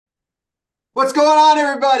What's going on,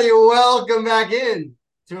 everybody? Welcome back in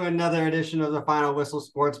to another edition of the Final Whistle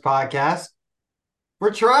Sports Podcast.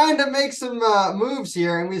 We're trying to make some moves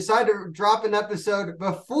here, and we decided to drop an episode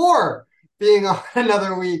before being on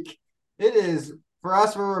another week. It is, for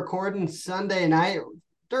us, we're recording Sunday night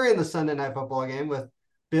during the Sunday night football game with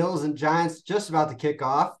Bills and Giants just about to kick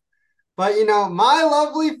off. But, my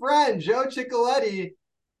lovely friend, Joe Ciccoletti,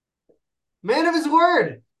 man of his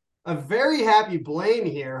word. A very happy Blaine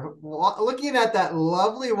here, looking at that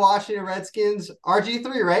lovely Washington Redskins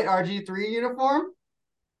RG3, right? RG3 uniform.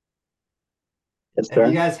 Yes, If you sir.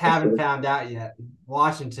 guys Yes, haven't sir. found out yet,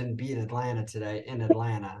 Washington beat Atlanta today in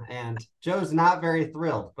Atlanta, and Joe's not very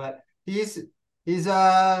thrilled, but he's being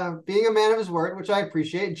a man of his word, which I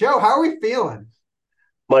appreciate. Joe, how are we feeling?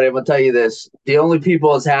 But I'm gonna tell you this: the only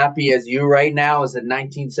people as happy as you right now is the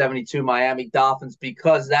 1972 Miami Dolphins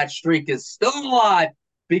because that streak is still alive.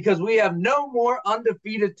 Because we have no more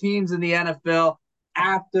undefeated teams in the NFL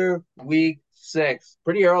after Week 6.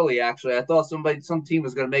 Pretty early, actually. I thought some team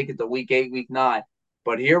was gonna make it to Week 8, Week 9,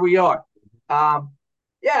 but here we are. Um,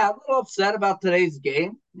 yeah, I'm a little upset about today's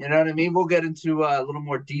game. You know what I mean? We'll get into a little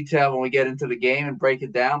more detail when we get into the game and break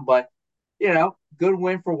it down, but good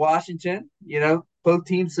win for Washington. Both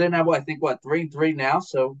teams sitting at I think 3-3 now,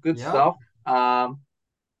 so good Yep. stuff.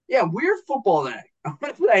 Yeah, weird football day. I'm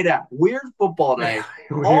gonna say that weird football day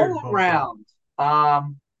Weird all football. around. I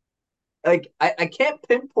can't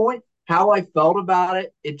pinpoint how I felt about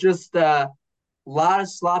it. It just a lot of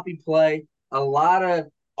sloppy play, a lot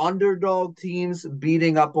of underdog teams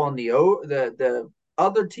beating up on the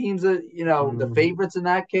other teams that the Mhm. favorites in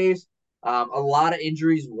that case. A lot of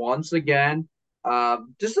injuries once again.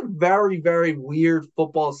 Just a very very weird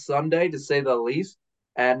football Sunday to say the least.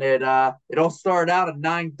 And it all started out at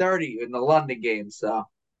 9:30 in the London game. So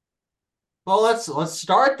Well, let's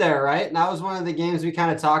start there, right? And that was one of the games we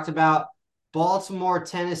kind of talked about. Baltimore,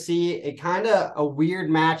 Tennessee, a kind of a weird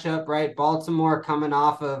matchup, right? Baltimore coming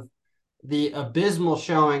off of the abysmal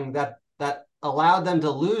showing that allowed them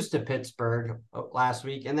to lose to Pittsburgh last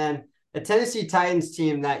week, and then a Tennessee Titans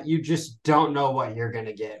team that you just don't know what you're going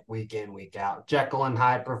to get week in, week out. Jekyll and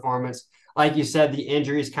Hyde performance. Like you said, the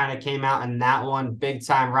injuries kind of came out in that one big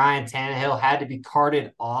time. Ryan Tannehill had to be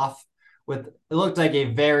carted off with it looked like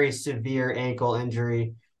a very severe ankle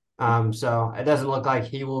injury. So it doesn't look like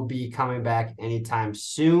he will be coming back anytime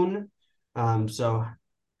soon. So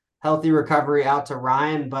healthy recovery out to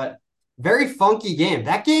Ryan, but very funky game.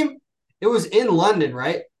 That game, it was in London,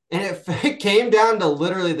 right? And it came down to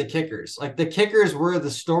literally the kickers. Like the kickers were the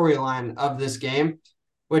storyline of this game,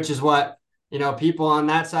 which is what, people on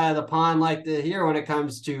that side of the pond like to hear when it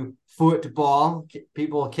comes to football,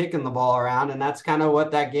 people kicking the ball around. And that's kind of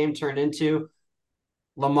what that game turned into.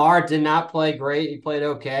 Lamar did not play great. He played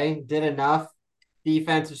okay, did enough.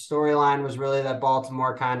 Defensive storyline was really that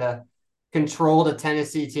Baltimore kind of controlled a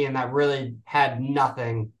Tennessee team that really had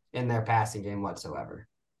nothing in their passing game whatsoever.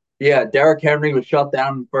 yeah, Derrick Henry was shut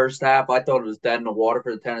down in the first half. I thought it was dead in the water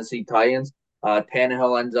for the Tennessee Titans.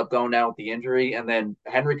 Tannehill ends up going down with the injury, and then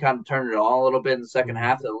Henry kind of turned it on a little bit in the second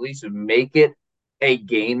half to Mm-hmm. at least make it a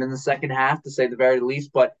game in the second half, to say the very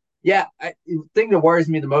least. But yeah, the thing that worries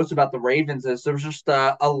me the most about the Ravens is there's just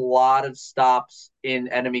a lot of stops in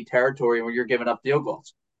enemy territory where you're giving up field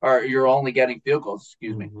goals, or you're only getting field goals.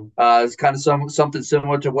 Excuse me. Mm-hmm. It's kind of something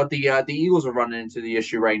similar to what the Eagles are running into the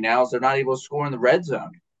issue right now. Is they're not able to score in the red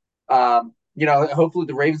zone. Hopefully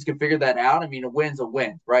the Ravens can figure that out. I mean, a win's a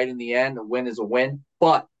win, right? In the end, a win is a win,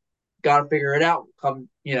 but got to figure it out come,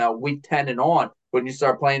 week 10 and on when you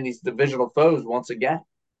start playing these divisional foes once again.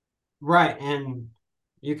 Right. And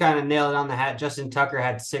you kind of nailed it on the head. Justin Tucker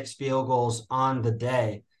had 6 field goals on the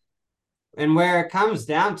day. And where it comes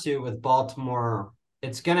down to with Baltimore,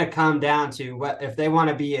 it's going to come down to what if they want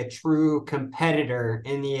to be a true competitor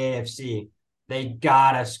in the AFC, they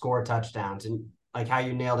got to score touchdowns. And like how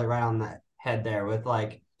you nailed it right on the head there with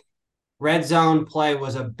like red zone play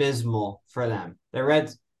was abysmal for them.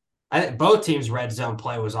 I think both teams' red zone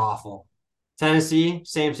play was awful. Tennessee,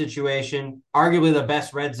 same situation, arguably the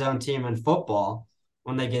best red zone team in football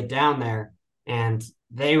when they get down there. And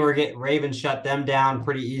they were getting Ravens shut them down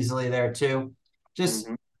pretty easily there too. Just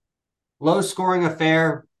Mm-hmm. low scoring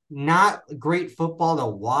affair, not great football to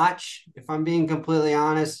watch, if I'm being completely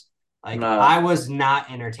honest. Like No. I was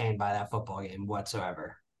not entertained by that football game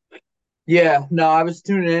whatsoever. Yeah, no, I was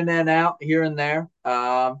tuning in and out here and there.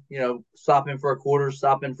 Stop in for a quarter,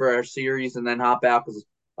 stop in for our series, and then hop out because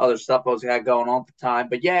other stuff I was had going on at the time.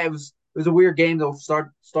 But yeah, it was a weird game to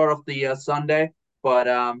start off the Sunday, but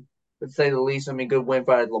to say the least, I mean, good win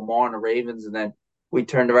by Lamar and the Ravens, and then we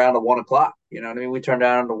turned around to 1 o'clock. You know what I mean? We turned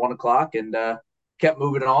around to 1 o'clock and kept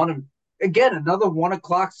moving on, and again, another 1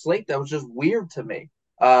 o'clock slate that was just weird to me.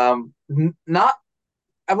 Not,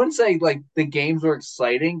 I wouldn't say like the games were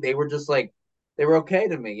exciting. They were just like, they were okay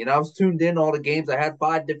to me. I was tuned in to all the games. I had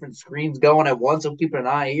 5 different screens going at once. I'm keeping an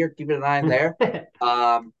eye here, keeping an eye in there.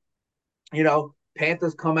 Um,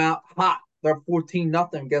 Panthers come out hot. They're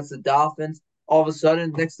 14-0 against the Dolphins. All of a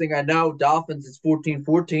sudden, next thing I know, Dolphins is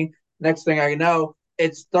 14-14. Next thing I know,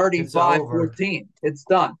 it's It's thirty-five over. 14. It's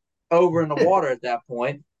done. Over in the water at that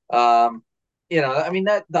point. I mean,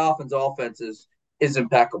 that Dolphins offense is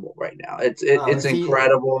impeccable right now. Oh, It's it's he.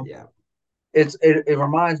 incredible. Yeah. It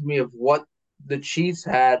reminds me of what the Chiefs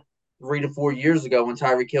had 3 to 4 years ago when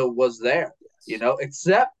Tyreek Hill was there. Yes.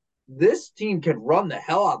 Except this team can run the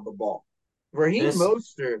hell out of the ball. Raheem This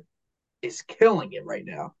Mostert is killing it right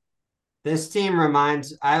now. this team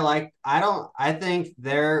reminds I think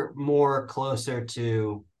they're more closer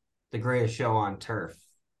to the greatest show on turf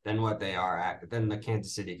than what they are than the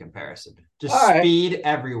Kansas City comparison. All Just right. speed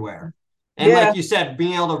everywhere. And Yeah. like you said,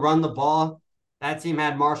 being able to run the ball, that team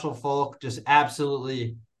had Marshall Falk just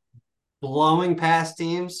absolutely blowing past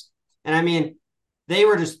teams. And I mean, they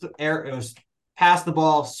were just it was pass the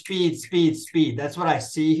ball, speed, speed, speed. That's what I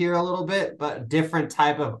see here a little bit, but different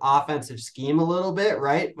type of offensive scheme a little bit,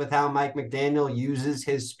 right? With how Mike McDaniel uses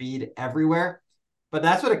his speed everywhere. But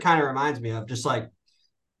that's what it kind of reminds me of. Just like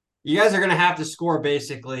you guys are going to have to score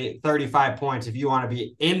basically 35 points if you want to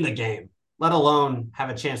be in the game, let alone have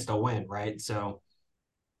a chance to win, right? So,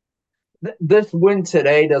 This win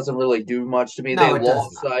today doesn't really do much to me. They no, it does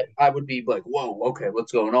lost. not. I would be like, whoa, okay,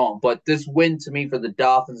 what's going on? But this win to me for the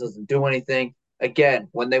Dolphins doesn't do anything. Again,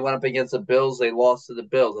 when they went up against the Bills, they lost to the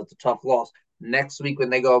Bills. That's a tough loss. Next week,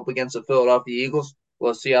 when they go up against the Philadelphia Eagles,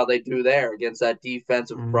 we'll see how they do there against that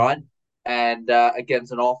defensive Mm-hmm. front and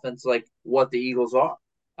against an offense like what the Eagles are.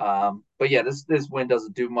 But yeah, this win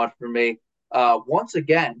doesn't do much for me. Once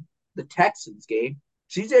again, the Texans game.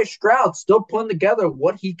 CJ Stroud still putting together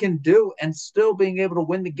what he can do and still being able to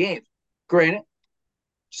win the game. Granted,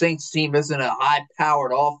 Saints team isn't a high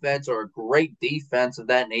powered offense or a great defense of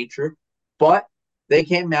that nature, but they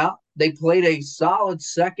came out, they played a solid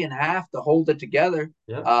second half to hold it together.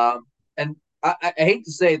 Yep. And I hate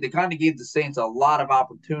to say it, they kind of gave the Saints a lot of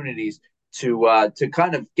opportunities to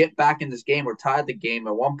kind of get back in this game or tie the game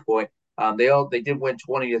at one point. They did win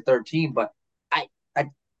 20-13, but I I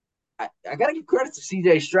I got to give credit to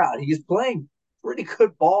CJ Stroud. He is playing pretty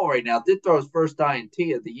good ball right now. Did throw his first INT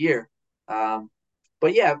of the year. Um,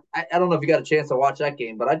 but yeah, I don't know if you got a chance to watch that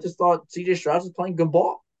game, but I just thought CJ Stroud was playing good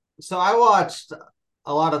ball. So I watched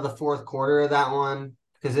a lot of the fourth quarter of that one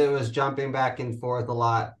because it was jumping back and forth a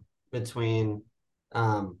lot between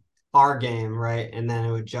um, our game, right? And then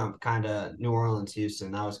it would jump kind of New Orleans,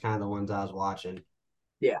 Houston. That was kind of the ones I was watching.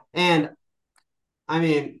 Yeah. And I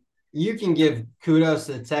mean, you can give kudos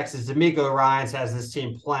to Texas. D'Amico Ryans has this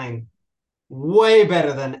team playing way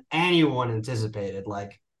better than anyone anticipated.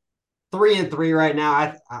 Like 3-3 right now.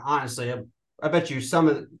 I honestly, I bet you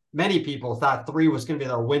many people thought three was going to be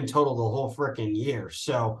their win total the whole freaking year.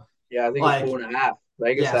 So, Yeah, I think it's like, 4.5.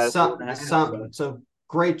 Vegas yeah, had 4.5. So so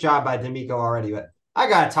great job by D'Amico already. But I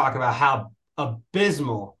got to talk about how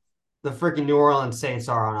abysmal the freaking New Orleans Saints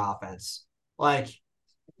are on offense. Like,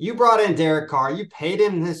 you brought in Derek Carr, you paid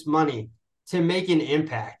him this money to make an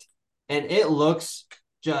impact, and it looks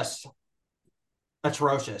just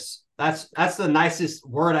atrocious. That's the nicest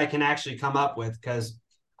word I can actually come up with because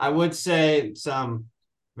I would say some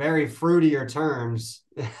very fruitier terms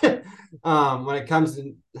when it comes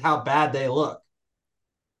to how bad they look.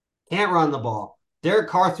 Can't run the ball. Derek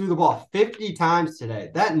Carr threw the ball 50 times today.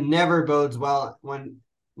 That never bodes well when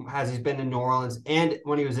has he's been in New Orleans and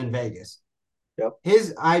when he was in Vegas. yep.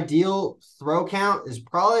 His ideal throw count is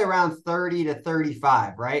probably around 30 to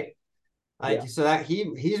 35, right? Yeah. Like so that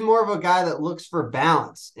he's more of a guy that looks for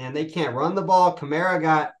balance, and they can't run the ball. Kamara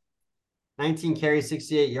got 19 carries,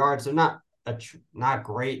 68 yards. So not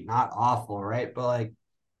great, not awful, right? But like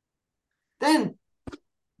then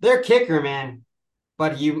their kicker, man.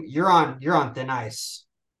 But you're on thin ice.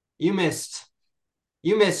 You missed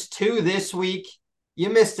you missed two this week. You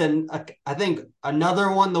missed I think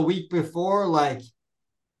another one the week before. Like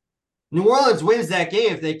New Orleans wins that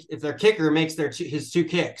game if their kicker makes his two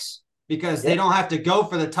kicks because they Yeah. don't have to go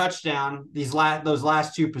for the touchdown those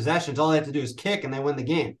last two possessions. All they have to do is kick and they win the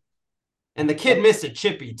game. And the kid Yep. missed a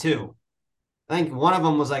chippy too. I think one of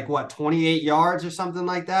them was like 28 yards or something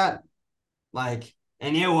like that. Like,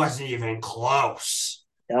 and it wasn't even close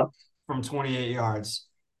Yep. from 28 yards.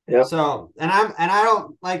 Yep. So, I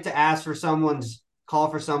don't like to ask for someone's call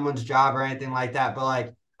for someone's job or anything like that, but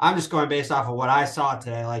like I'm just going based off of what I saw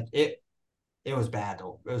today. Like it was bad.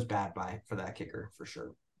 It was bad for that kicker for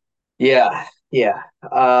sure. Yeah, yeah.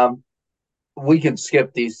 We can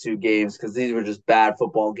skip these two games because these were just bad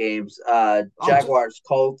football games. Oh, Jaguars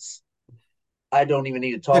Colts. I don't even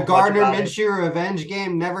need to the talk much Gardner about it. Minshew revenge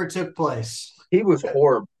game never took place. He was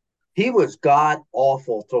horrible. He was god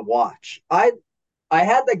awful to watch. I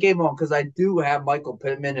had that game on because I do have Michael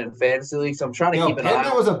Pittman in fantasy league, so I'm trying to Yo, keep an eye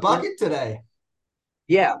Pittman was a on him. bucket today.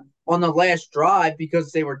 Yeah, on the last drive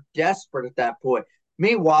because they were desperate at that point.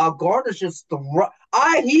 Meanwhile, Gardner's just the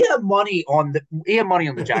he had money on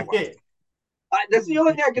the Jaguars. That's the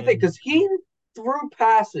only thing I can think because he threw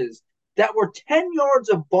passes that were 10 yards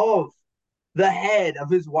above the head of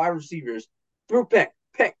his wide receivers. Threw pick.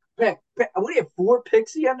 What do you have? 4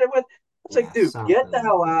 picks he ended with? It's like, Yeah, dude, get the something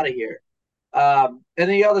hell out of weird. here. And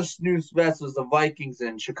the other snooze fest was the Vikings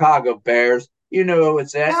and Chicago Bears. You know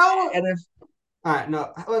it's at, How and it's All right,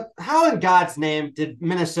 no. How in God's name did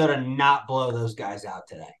Minnesota not blow those guys out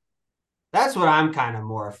today? That's what I'm kind of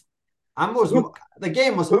more. I'm was who, the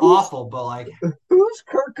game was who's awful, but like who's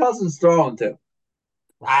Kirk Cousins throwing to?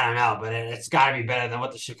 I don't know, but it's got to be better than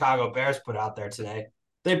what the Chicago Bears put out there today.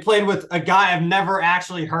 They played with a guy I've never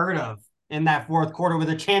actually heard of in that fourth quarter with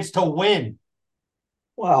a chance to win.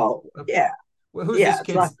 Well, yeah, Who's yeah, this it's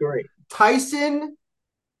not kid's great. Tyson?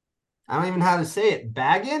 I don't even know how to say it.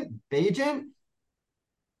 Bagent,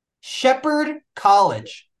 Shepherd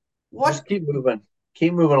College. What? Just keep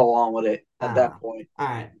moving along with it. I At don't that know. point, All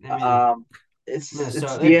right. I mean, um, it's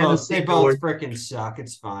Minnesota. the They NFC both North. freaking suck.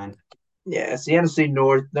 It's fine. Yeah, it's the NFC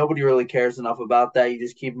North. Nobody really cares enough about that. You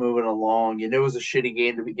just keep moving along. You knew it was a shitty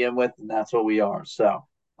game to begin with, and that's what we are. So,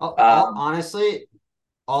 um, Honestly,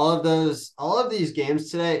 all of these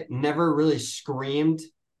games today never really screamed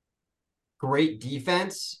great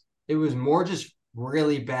defense. It was more just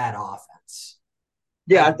really bad offense.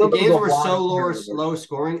 yeah, I Like the thought there was a games were lot so of low turnovers.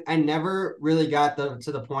 scoring. I never really got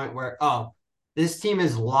to the point where this team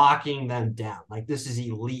is locking them down. Like this is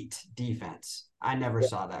elite defense. I never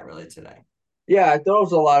saw that really today. Yeah, I thought it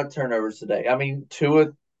was a lot of turnovers today. I mean, Tua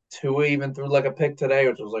even threw like a pick today,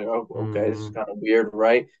 which was like, oh, okay, this is Mm-hmm. kind of weird,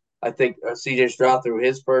 right? I think CJ Stroud threw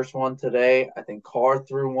his first one today. I think Carr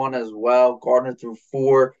threw one as well. Gardner threw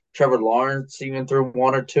four. Trevor Lawrence even threw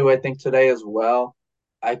one or two, I think, today as well.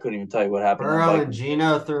 I couldn't even tell you what happened in that Burrow and Vikings game.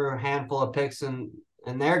 Gino threw a handful of picks in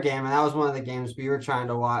their game, and that was one of the games we were trying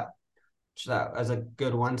to watch. That was a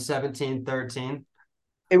good one, 17-13.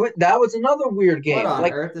 That was another weird What game. on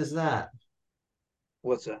Like, earth is that?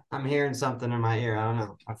 what's that? I'm hearing something in my ear. I don't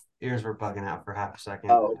know. My ears were bugging out for half a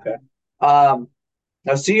second. Oh, okay. Um,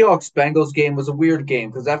 Now, Seahawks Bengals game was a weird game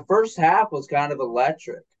because that first half was kind of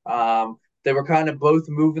electric. They were kind of both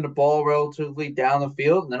moving the ball relatively down the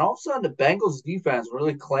field, and then all of a sudden the Bengals defense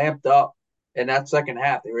really clamped up in that second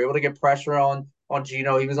half. They were able to get pressure on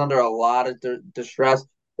Gino. He was under a lot of distress.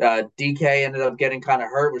 DK ended up getting kind of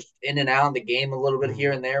hurt, was in and out of the game a little bit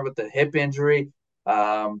here Mm. and there with the hip injury.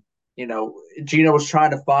 Um, Gino was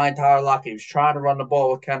trying to find Tyler Lockett. He was trying to run the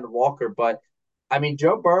ball with Kendall Walker, but I mean,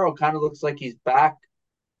 Joe Burrow kind of looks like he's back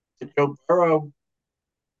to Joe Burrow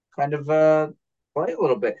kind of play a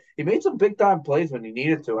little bit. He made some big time plays when he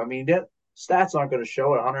needed to. I mean, that stats aren't going to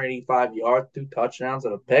show it. 185 yards, 2 touchdowns,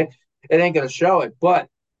 and a pick. It ain't going to show it. But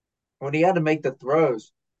when he had to make the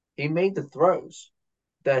throws, he made the throws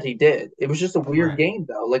that he did. It was just a weird Right. game,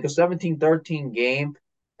 though, like a 17-13 game.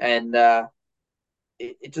 And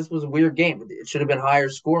it just was a weird game. It should have been higher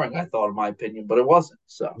scoring, I thought, in my opinion, but it wasn't.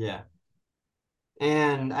 So, Yeah.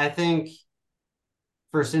 And I think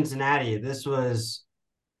for Cincinnati, this was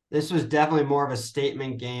definitely more of a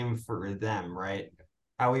statement game for them, right?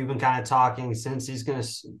 How we've been kind of talking since he's going to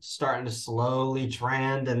starting to slowly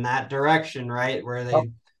trend in that direction, right? Where oh, they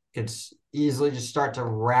could easily just start to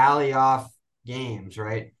rally off games,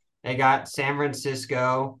 right? They got San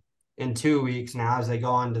Francisco in 2 weeks now as they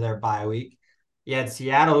go on to their bye week. Yet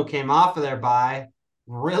Seattle, who came off of their bye,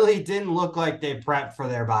 really didn't look like they prepped for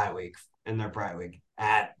their bye week in their bye week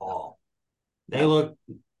at all. They no. looked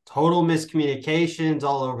total miscommunications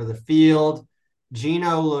all over the field.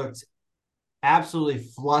 Gino looked absolutely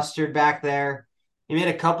flustered back there. He made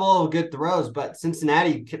a couple of good throws, but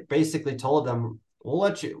Cincinnati basically told them, we'll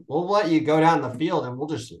let you go down the field and we'll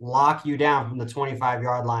just lock you down from the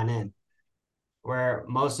 25-yard line in." Where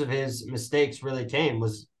most of his mistakes really came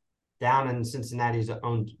was down in Cincinnati's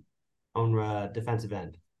own defensive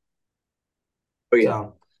end. Oh, yeah.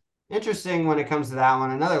 So interesting when it comes to that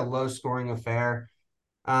one. Another low scoring affair.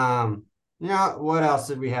 Um, what else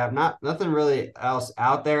did we have? Nothing really else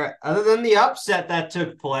out there other than the upset that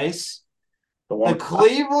took place. The The one.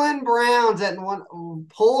 Cleveland Browns at one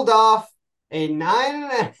pulled off a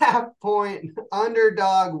 9.5 point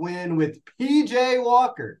underdog win with PJ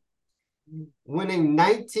Walker. winning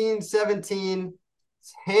 19-17,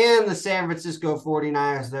 hand the San Francisco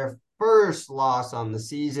 49ers their first loss on the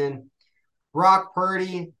season. Brock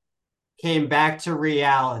Purdy came back to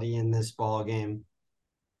reality in this ball game.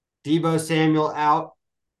 Deebo Samuel out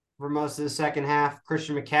for most of the second half.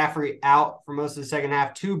 Christian McCaffrey out for most of the second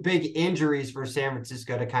half. Two big injuries for San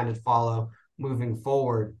Francisco to kind of follow moving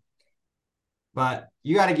forward. But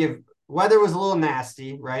you got to give weather was a little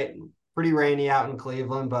nasty, right? Pretty rainy out in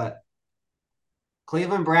Cleveland, but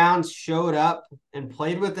Cleveland Browns showed up and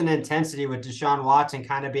played with an intensity with Deshaun Watson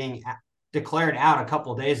kind of being declared out a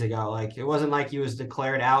couple days ago. Like it wasn't like he was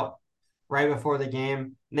declared out right before the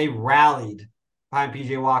game. And they rallied behind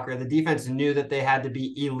PJ Walker. The defense knew that they had to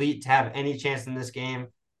be elite to have any chance in this game.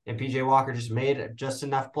 And PJ Walker just made just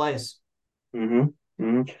enough plays. Mm-hmm.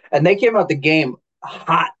 Mm-hmm. And they came out the game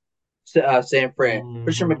hot, San Fran.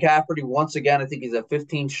 Christian Mm-hmm. McCaffrey, once again, I think he's at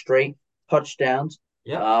 15 straight touchdowns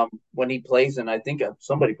Yep. when he plays. And I think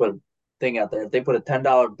somebody put a thing out there. If they put a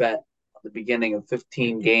 $10 bet at the beginning of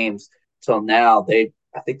 15 games till now, I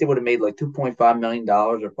think they would have made like $2.5 million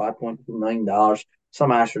or $5.2 million,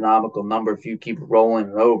 some astronomical number if you keep rolling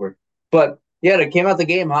it over. But yeah, they came out the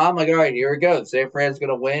game hot. I'm like, all right, here we go. San Fran's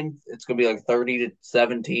gonna win. It's gonna be like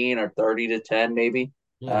 30-17 or 30-10, maybe.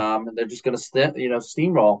 Yeah. And they're just gonna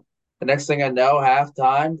steamroll. The next thing I know,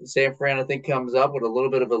 halftime, San Fran I think comes up with a little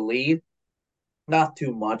bit of a lead. Not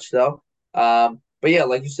too much though. But yeah,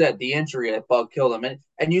 like you said, the injury I thought killed him.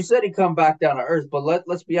 And you said he come back down to earth, but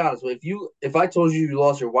let's be honest. If I told you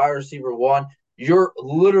lost your wide receiver one, you're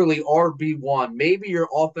literally RB1, maybe your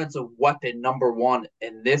offensive weapon number one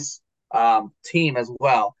in this team as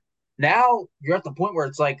well. Now you're at the point where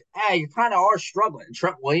it's like, hey, you kind of are struggling.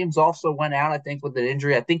 Trent Williams also went out, I think, with an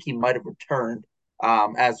injury. I think he might have returned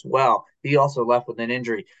as well. He also left with an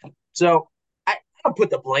injury. So I don't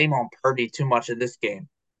put the blame on Purdy too much in this game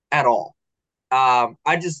at all.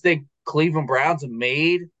 I just think Cleveland Browns have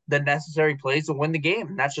made the necessary plays to win the game,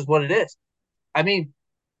 and that's just what it is. I mean,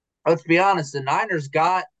 let's be honest, the Niners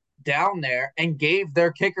got down there and gave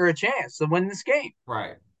their kicker a chance to win this game.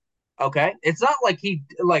 Right. Okay. It's not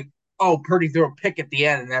like Purdy threw a pick at the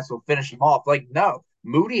end and that's what finished him off. Like, no,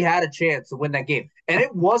 Moody had a chance to win that game. And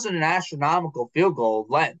it wasn't an astronomical field goal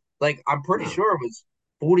length. Like, I'm pretty No. sure it was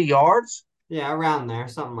 40 yards. Yeah, around there,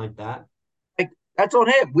 something like that. Like, that's on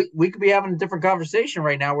him. We could be having a different conversation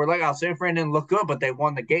right now. We're like, oh, San Fran didn't look good, but they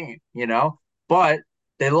won the game, you know? But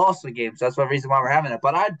they lost the game. So that's the reason why we're having it.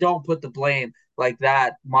 But I don't put the blame like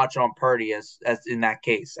that much on Purdy as in that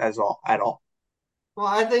case at all. Well,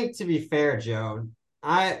 I think to be fair, Joe,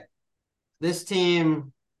 I this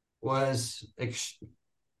team was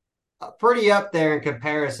pretty up there in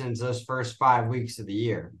comparisons those first 5 weeks of the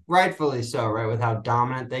year. Rightfully so, right? With how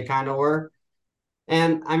dominant they kind of were.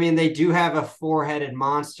 And I mean, they do have a four-headed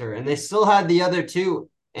monster, and they still had the other two.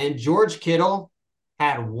 And George Kittle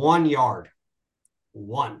had 1 yard.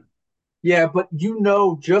 One. Yeah, but you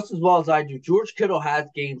know just as well as I do, George Kittle has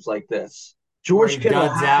games like this. Where George he Kittle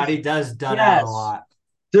duds out. has, He does dud out a yes. lot.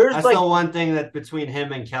 There's That's the one thing that between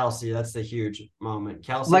him and Kelsey, that's the huge moment.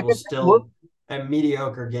 Kelsey like will I said, look, still a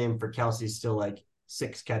mediocre game for Kelsey, still like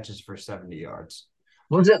 6 catches for 70 yards.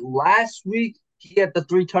 was it last week he had the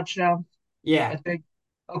 3 touchdowns? I Yeah. think.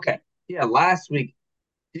 Okay. Yeah, last week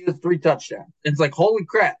he had 3 touchdowns. It's like, holy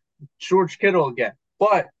crap, George Kittle again.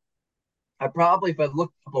 But if I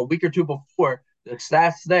looked up a week or two before, the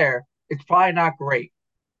stats there, it's probably not great.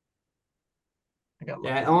 I gotta look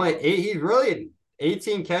Yeah. this Only up. eight, he really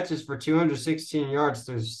 18 catches for 216 yards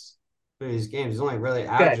through these games. He's only really Okay.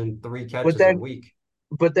 averaging three But catches a then week.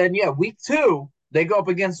 yeah, week two, they go up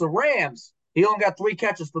against the Rams. He only got 3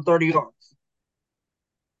 catches for 30 yards.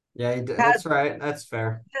 Yeah, Has that's right. That's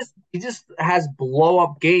fair. he just has blow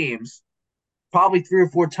up games probably 3 or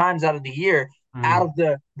 4 times out of the year, out Mm, of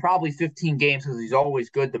the probably 15 games because he's always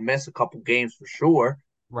good to miss a couple games for sure.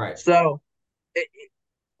 right. So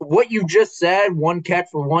what you just said, 1 catch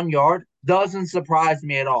for 1 yard, doesn't surprise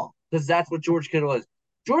me at all because that's what George Kittle is.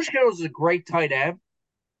 George Kittle is a great tight end,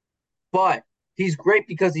 but he's great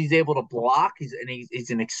because he's able to block. He's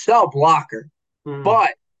an excel blocker. Mm.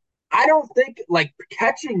 But I don't think like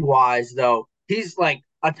catching wise though, he's like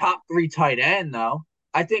a top 3 tight end though.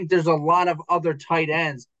 I think there's a lot of other tight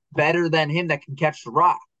ends better than him that can catch the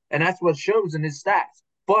rock. And that's what shows in his stats.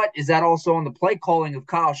 But is that also on the play calling of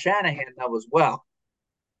Kyle Shanahan though as well?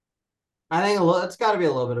 I think it's got to be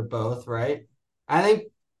a little bit of both, right? I think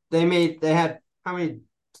they had how many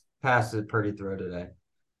passes did Purdy throw today?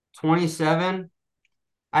 27.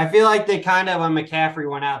 I feel like they kind of when McCaffrey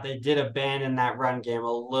went out, they did abandon that run game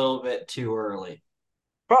a little bit too early.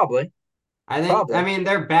 Probably. I Probably. mean,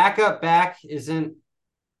 their backup back isn't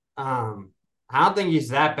Um, I don't think he's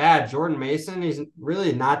that bad. Jordan Mason, he's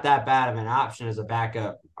really not that bad of an option as a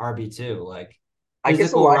backup RB2. Like I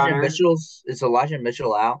guess physical runner. Elijah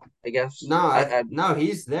Mitchell out, I guess. No, I no,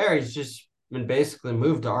 he's there. He's just been basically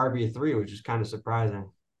moved to RB3, which is kind of surprising.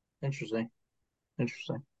 Interesting.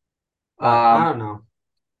 Interesting. But I Um, don't know.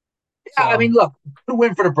 yeah, I mean, So look, good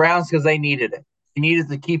win for the Browns because they needed it. They needed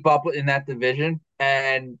to keep up in that division,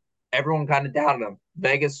 and everyone kind of doubted them.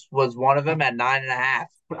 Vegas was one of them at 9.5.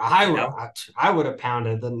 I You would know, I would have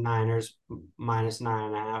pounded the Niners minus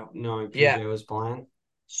 9.5, knowing yeah. PJ was playing.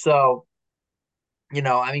 So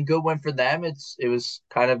I mean, good win for them. It was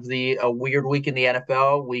kind of the a weird week in the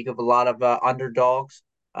NFL, week of a lot of underdogs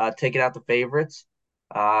taking out the favorites,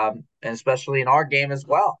 and especially in our game as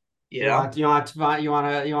well. You know, You want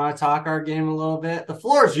to talk our game a little bit? The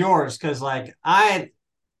floor is yours because like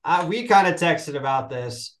we kind of texted about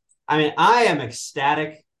this. I mean, I am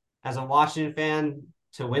ecstatic as a Washington fan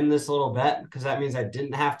to win this little bet because that means I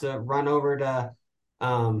didn't have to run over to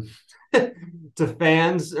um to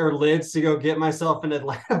fans or lids to go get myself an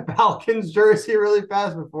Atlanta Falcons jersey really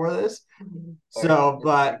fast before this. So,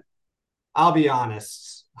 but I'll be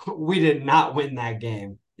honest, we did not win that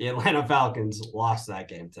game. The Atlanta Falcons lost that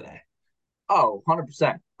game today. oh,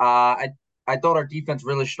 100%. I thought our defense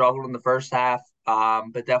really struggled in the first half,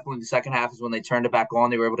 but definitely the second half is when they turned it back on.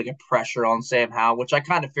 They were able to get pressure on Sam Howell, which I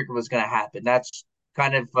kind of figured was going to happen. That's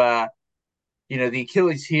kind of the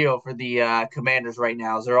Achilles heel for the Commanders right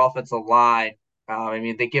now is their offensive line. I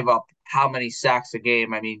mean, they give up how many sacks a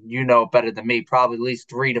game? I mean, you know better than me, probably at least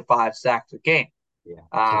 3 to 5 sacks a game. Yeah,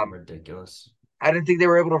 something Um, ridiculous. I didn't think they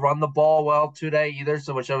were able to run the ball well today either.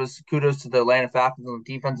 So, which I was kudos to the Atlanta Falcons on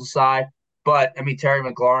the defensive side. But I mean, Terry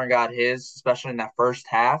McLaurin got his, especially in that first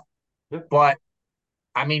half. Yep. But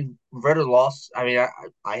I mean, Ritter lost. I mean,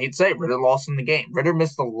 I hate to say it, Ritter lost in the game. Ritter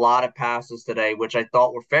missed a lot of passes today, which I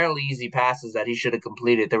thought were fairly easy passes that he should have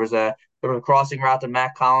completed. There was a crossing route to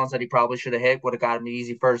Matt Collins that he probably should have hit, would have got him an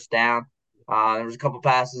easy first down. There was a couple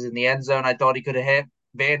passes in the end zone I thought he could have hit.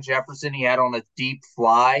 Van Jefferson he had on a deep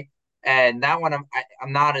fly, and that one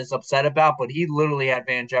I'm not as upset about, but he literally had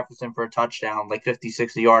Van Jefferson for a touchdown, like 50,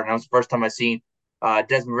 60 yards. And that was the first time I seen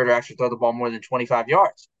Desmond Ritter actually throw the ball more than 25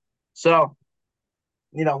 yards. So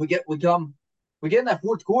we get in that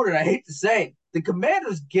fourth quarter, and I hate to say it, the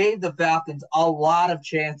Commanders gave the Falcons a lot of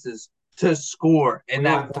chances to score in We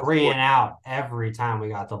that went fourth three and quarter. out every time we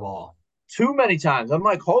got the ball. Too many times. I'm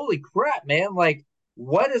like, holy crap, man! Like,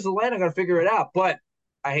 what is Atlanta going to figure it out? But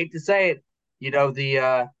I hate to say it,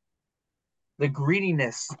 the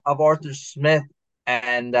greediness of Arthur Smith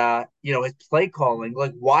and his play calling.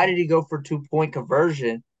 Like, why did he go for 2 point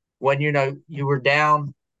conversion when you were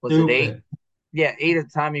down? Was it eight? Stupid. Yeah, eight at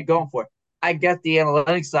the time you're going for it. I get the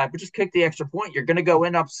analytics side, but just kick the extra point. You're going to go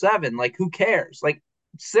in up 7. Like, who cares? Like,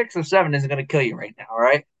 6 or 7 isn't going to kill you right now,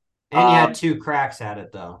 right? And you had Um, two cracks at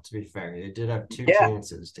it, though, to be fair. You did have two yeah,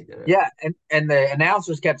 chances to get it. yeah, and the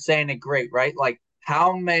announcers kept saying it great, right? Like,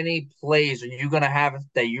 how many plays are you going to have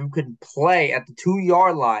that you can play at the 2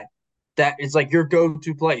 yard line that is like your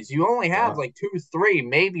go-to plays? You only have Yep. like 2, 3,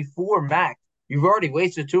 maybe 4 max. You've already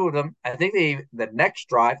wasted 2 of them. I think the next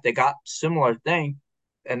drive they got similar thing,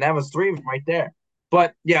 and that was 3 of them right there.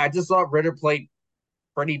 But yeah, I just thought Ritter played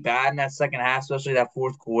pretty bad in that second half, especially that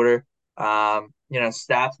fourth quarter.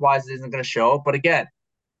 Stats wise, it isn't going to show up. But again,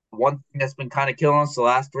 one thing that's been kind of killing us the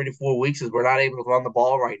last 3 to 4 weeks is we're not able to run the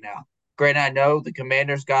ball right now. Granted, I know the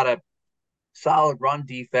Commanders got a solid run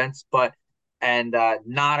defense, but and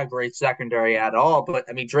not a great secondary at all. But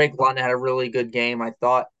I mean, Drake London had a really good game. I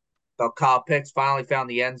thought. Kyle Pitts finally found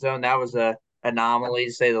the end zone. That was a anomaly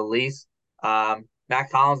to say the least. Matt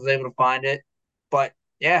Collins was able to find it, but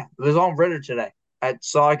yeah, it was on Ritter today.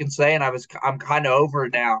 That's all I can say, and I'm kind of over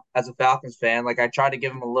it now as a Falcons fan. Like I tried to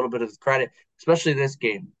give him a little bit of credit, especially this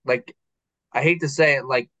game. Like I hate to say it,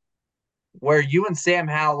 like where you and Sam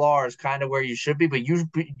Howell are is kind of where you should be, but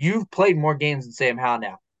you've played more games than Sam Howell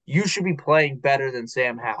now. You should be playing better than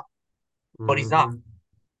Sam Howell, but he's not. Mm-hmm.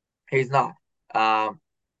 He's not. Um,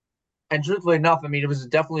 and truthfully enough, I mean, it was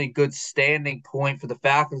definitely a good standing point for the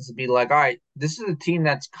Falcons to be like, all right, this is a team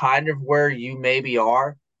that's kind of where you maybe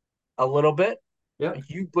are a little bit. Yep.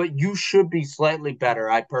 But you should be slightly better,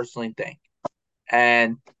 I personally think.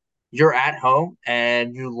 And you're at home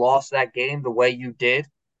and you lost that game the way you did.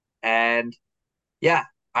 And yeah,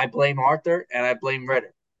 I blame Arthur and I blame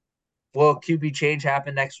Ritter. Will QB change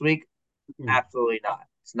happen next week? Mm. Absolutely not.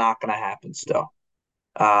 It's not going to happen still.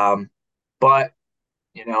 Um, but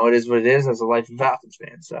it is what it is as a life of Falcons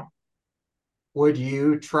fan. So Would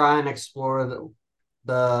you try and explore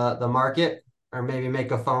the market or maybe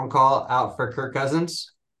make a phone call out for Kirk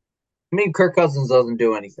Cousins? I mean, Kirk Cousins doesn't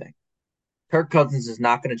do anything. Kirk Cousins is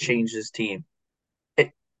not going to change this team.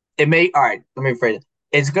 It it may all right. Let me rephrase it.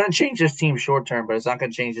 It's going to change this team short term, but it's not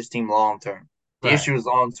going to change this team long term. The Right. issue is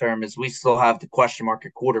long term is we still have the question mark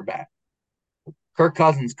at quarterback. Kirk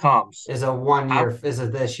Cousins comes. Is a one I'm, year is a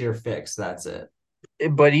this year fix. That's it.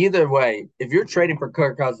 but either way, if you're trading for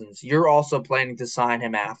Kirk Cousins, you're also planning to sign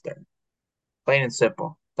him after. Plain and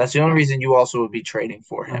simple. That's the only reason you also would be trading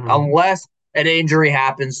for him, Hmm. unless an injury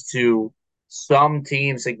happens to some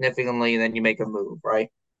team significantly, and then you make a move, right?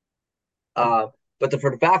 Uh, but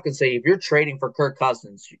for the Falcons, say if you're trading for Kirk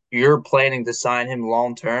Cousins, you're planning to sign him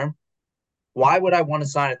long term. Why would I want to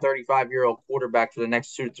sign a 35-year-old quarterback for the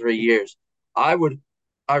next 2 to 3 years? I would,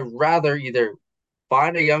 I'd rather either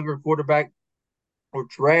find a younger quarterback or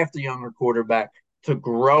draft a younger quarterback to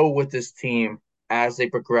grow with this team as they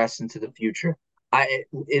progress into the future.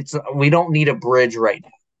 It's we don't need a bridge right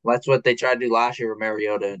now. That's what they tried to do last year with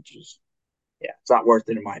Mariota. And just yeah, it's not worth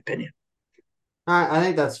it in my opinion. All right, I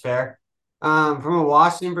think that's fair. From a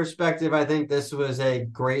Washington perspective, I think this was a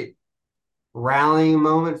great rallying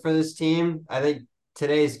moment for this team. I think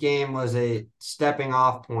today's game was a stepping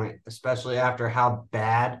off point, especially after how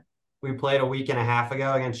bad we played a week and a half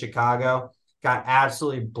ago against Chicago. Got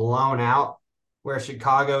absolutely blown out, where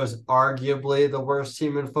Chicago is arguably the worst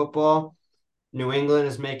team in football. New England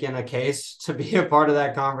is making a case to be a part of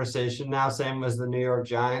that conversation now, same as the New York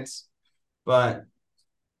Giants. But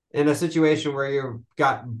in a situation where you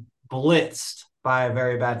got blitzed by a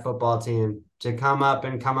very bad football team to come up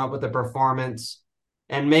with a performance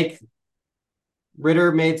and make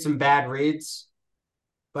Ritter made some bad reads,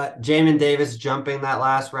 but Jamin Davis jumping that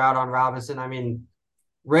last route on Robinson. I mean,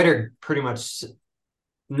 Ritter pretty much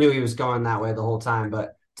knew he was going that way the whole time,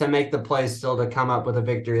 but to make the play still to come up with a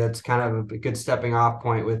victory, that's kind of a good stepping off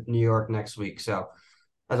point with New York next week. So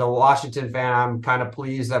as a Washington fan, I'm kind of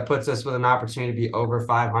pleased that puts us with an opportunity to be over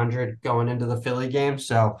 500 going into the Philly game.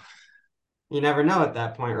 So you never know at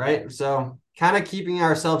that point, right? So kind of keeping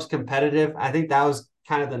ourselves competitive. I think that was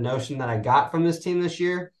kind of the notion that I got from this team this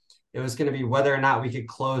year. It was going to be whether or not we could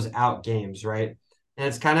close out games, right? And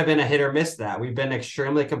it's kind of been a hit or miss that we've been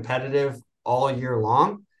extremely competitive all year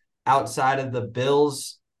long outside of the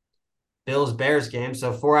Bills Bears game.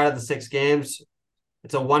 So 4 out of the 6 games,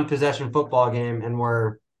 it's a one possession football game, and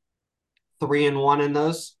we're 3-1 in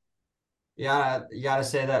those. You gotta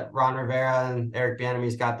say that Ron Rivera and Eric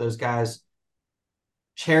Bieniemy's got those guys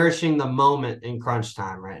cherishing the moment in crunch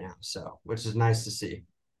time right now. So, which is nice to see.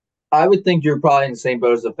 I would think you're probably in the same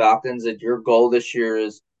boat as the Falcons. That your goal this year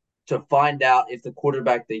is to find out if the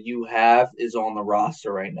quarterback that you have is on the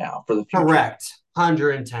roster right now for the future. Correct.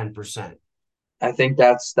 110%. I think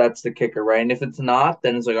that's the kicker, right? And if it's not,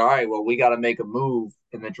 then it's like, all right, well, we got to make a move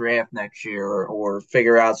in the draft next year or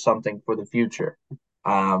figure out something for the future.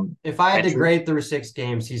 If I had And to true, grade through 6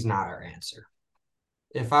 games, he's not our answer.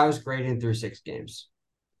 If I was grading through 6 games,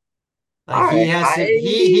 like all he right, has some,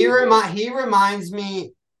 he reminds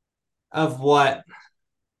me of what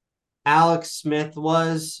Alex Smith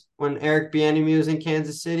was when Eric Bieniemy was in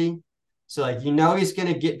Kansas City. So like he's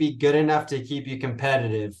gonna be good enough to keep you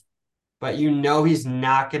competitive, but he's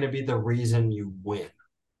not gonna be the reason you win,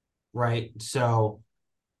 right? So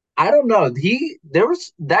I don't know. There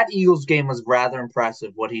was that Eagles game was rather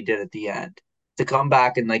impressive what he did at the end to come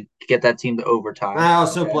back and like get that team to overtime. I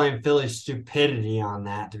also Okay. blame Philly's stupidity on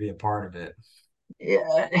that to be a part of it.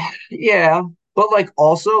 Yeah, yeah, but like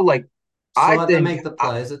also like So I let them think make the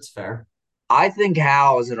plays. It's fair. I think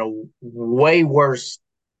Hal is in a way worse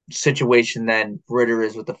situation than Ritter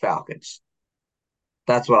is with the Falcons.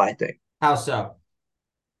 That's what I think. How so?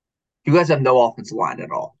 You guys have no offensive line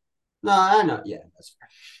at all. No, I know. Yeah, that's fair.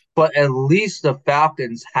 But at least the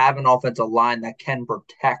Falcons have an offensive line that can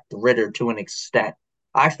protect Ritter to an extent.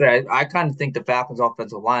 Actually, I kind of think the Falcons'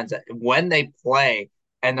 offensive lines that when they play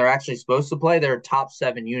and they're actually supposed to play, they're a top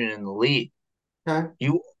 7 unit in the league. Okay.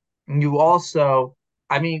 You you also,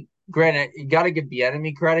 I mean, granted, you got to give the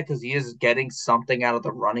enemy credit because he is getting something out of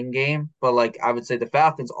the running game. But like I would say, the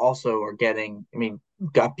Falcons also are getting. I mean,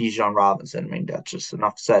 got Bijan Robinson. I mean, that's just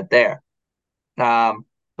enough said there. Um,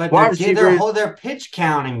 But Wide they're receivers. whole they're pitch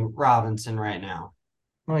counting Robinson right now.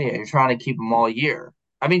 Oh yeah, you're trying to keep them all year.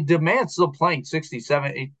 I mean, the man's still playing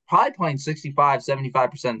 67, probably playing 65,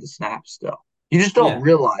 75% of the snaps still. You just don't Yeah.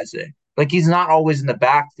 realize it. Like he's not always in the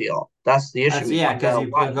backfield. That's the issue. That's He yeah, comes because out he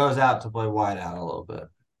of wide. goes out to play wide out a little bit.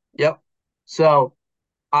 Yep. So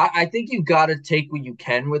I think you got to take what you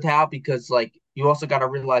can with Hal because like you also got to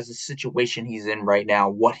realize the situation he's in right now,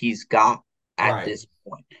 what he's got at Right. this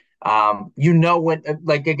point. When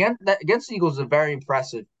like against the Eagles is very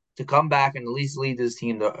impressive to come back and at least lead this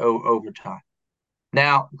team to overtime.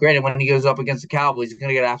 Now, granted, when he goes up against the Cowboys, he's going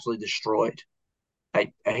to get absolutely destroyed.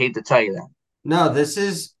 I hate to tell you that. No, this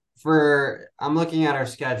is for I'm looking at our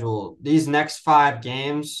schedule. These next 5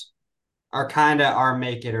 games are kind of our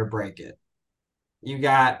make it or break it. You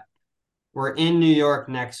got we're in New York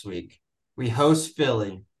next week. We host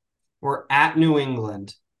Philly. We're at New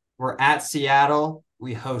England. We're at Seattle.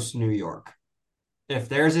 We host New York. If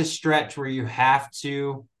there's a stretch where you have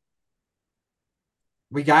to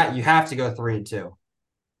go 3-2.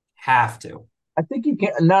 Have to. I think you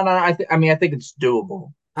can. No, no. I think it's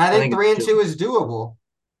doable. I I think think it's three and two doable. is doable.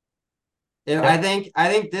 I Yep. think I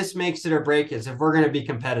think this makes it or break it if we're going to be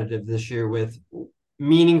competitive this year with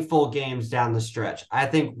meaningful games down the stretch. I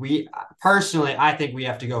think we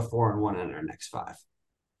have to go 4-1 in our next 5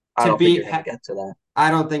 I to don't think be. you're going to get to that.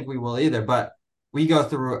 I don't think we will either, but we go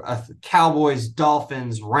through a Cowboys,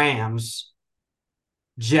 Dolphins, Rams,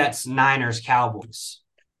 Jets, Niners, Cowboys.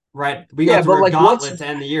 Right, we go Yeah, but through a like, what's gauntlet to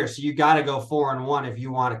end the year, so you got to go 4-1 if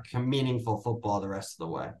you want a meaningful football the rest of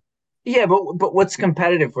the way. yeah, but what's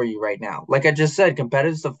competitive for you right now? Like I just said,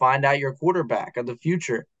 competitive is to find out your quarterback of the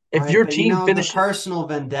future. If Right, your but team the finishes, personal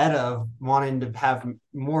vendetta of wanting to have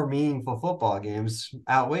more meaningful football games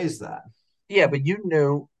outweighs that. yeah, but you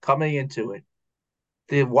knew coming into it,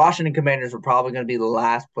 the Washington Commanders were probably going to be the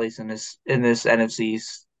last place in this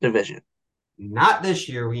NFC's division. Not this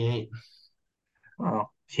year, we ain't.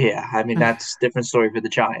 Well, yeah, I mean that's a different story for the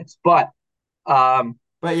Giants, but um,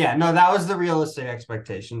 But yeah, no, that was the realistic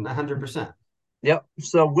expectation, 100%. yep.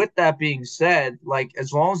 So with that being said, like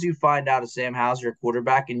as long as you find out if Sam Howell's your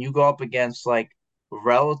quarterback and you go up against like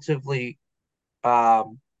relatively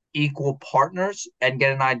um equal partners and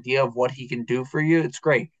get an idea of what he can do for you, it's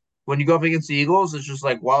great. When you go up against the Eagles, it's just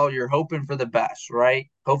like, well, you're hoping for the best, right?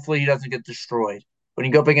 Hopefully he doesn't get destroyed. When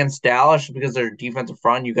you go up against Dallas, because they're defensive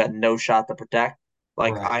front, you got no shot to protect.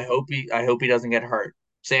 Like Right. I hope he doesn't get hurt.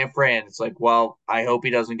 San Fran, it's like, well, I hope he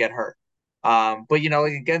doesn't get hurt. But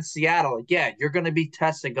like against Seattle, like, yeah, you're gonna be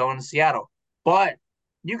tested going to Seattle, but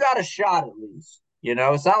you got a shot at least.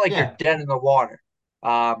 It's not like you're Yeah. dead in the water.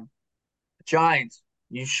 Um, Giants,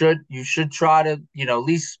 you should try to at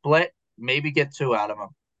least split, maybe get 2 out of them.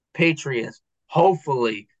 Patriots,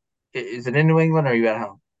 hopefully, is it in New England or are you at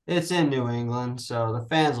home? It's in New England, so the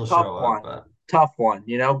fans will Tough show up, one, but tough one.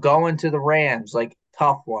 Going to the Rams, like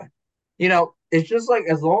tough one. It's just like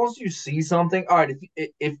as long as you see something. All right,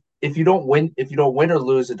 if you don't win or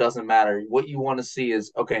lose, it doesn't matter. What you want to see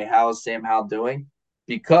is okay, how is Sam Howell doing?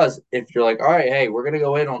 Because if you're like, all right, hey, we're gonna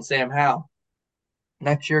go in on Sam Howell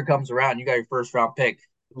next year comes around, you got your first round pick.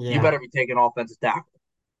 You yeah. better be taking offensive tackle.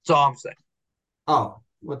 That's all I'm saying. Oh,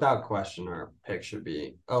 without question, our pick should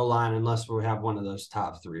be O line unless we have one of those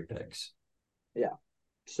top 3 picks. Yeah.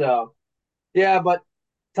 So yeah, but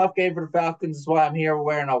tough game for the Falcons. Is why I'm here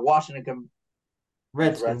wearing a Washington the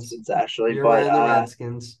Redskins. Redskins actually. You're But wearing the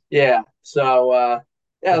Redskins. yeah. So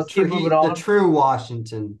yeah, The let's keep true moving the on. true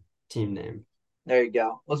Washington team name. There you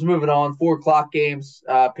go. Let's move it on. 4 o'clock games.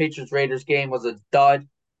 Patriots Raiders game was a dud.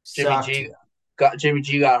 Jimmy Sucked G Jimmy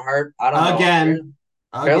G got hurt. I don't know. again.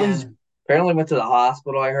 Apparently, Again. apparently went to the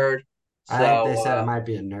hospital. I heard. I think they So said it might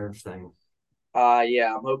be a nerve thing.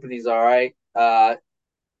 yeah, I'm hoping he's all right.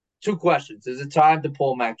 2 questions. Is it time to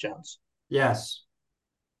pull Mac Jones? Yes.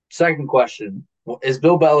 Second question. Is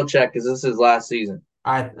Bill Belichick, is this his last season?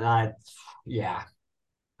 I yeah.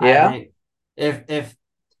 I Yeah? think if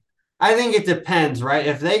I think it depends, right?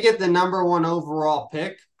 If they get the number 1 overall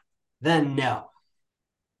pick, then no.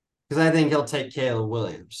 Because I think he'll take Caleb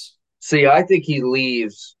Williams. See, I think he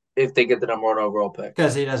leaves if they get the number 1 overall pick.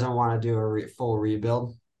 Because he doesn't want to do a full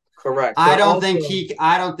rebuild. Correct. I But don't think also, he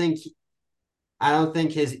I don't think I don't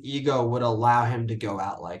think his ego would allow him to go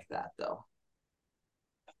out like that though.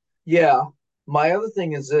 yeah. My other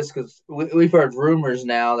thing is this because we've heard rumors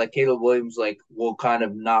now that Caleb Williams like will kind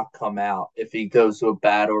of not come out if he goes to a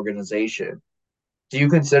bad organization. Do you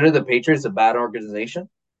consider the Patriots a bad organization?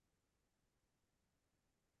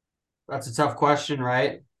 That's a tough question,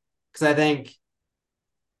 right? Because I think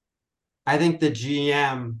the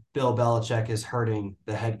GM Bill Belichick is hurting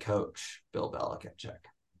the head coach Bill Belichick.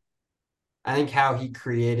 I think how he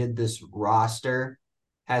created this roster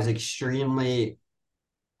has extremely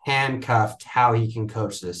handcuffed how he can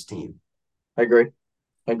coach this team. I agree.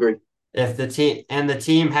 I agree. If the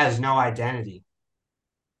team has no identity.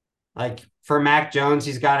 Like for Mac Jones,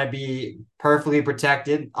 he's got to be perfectly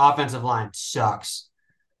protected. Offensive line sucks.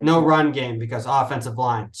 No Mm-hmm. run game because offensive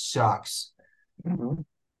line sucks. Mm-hmm.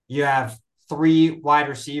 You have 3 wide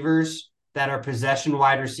receivers that are possession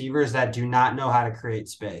wide receivers that do not know how to create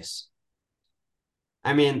space.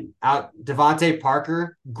 I mean, out Devontae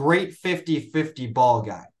Parker, great 50-50 ball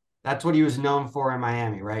guy. That's what he was known for in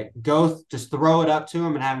Miami, right? Go just throw it up to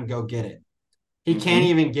him and have him go get it. He can't Mm-hmm.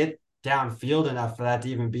 even get downfield enough for that to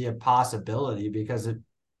even be a possibility because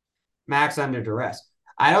Mac's under duress.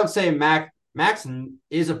 I don't say Max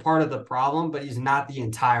is a part of the problem, but he's not the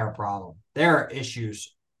entire problem. There are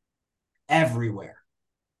issues everywhere.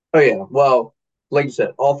 Oh yeah. Well, like you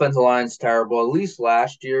said, offensive line's terrible. At least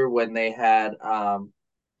last year when they had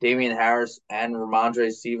Damian Harris and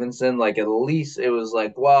Ramondre Stevenson, like at least it was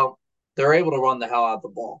like, well, they're able to run the hell out of the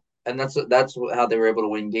ball, and that's how they were able to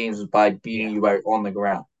win games is by beating Yeah. you by on the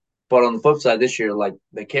ground. But on the flip side, this year, like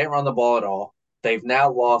they can't run the ball at all. They've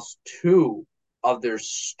now lost two of their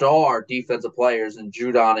star defensive players in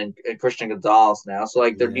Judon and Christian Gonzalez now. So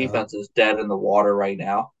like their Yeah. defense is dead in the water right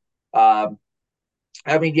now. Um,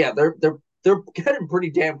 I mean, yeah, they're getting pretty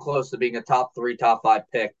damn close to being a top three, top five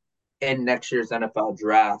pick in next year's NFL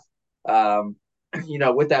draft. Um,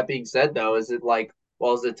 with that being said, though, is it like,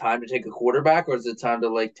 well, is it time to take a quarterback, or is it time to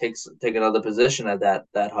like take another position at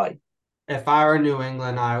that height? If I were New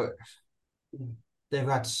England, they've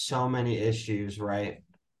got so many issues, right?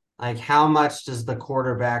 Like, how much does the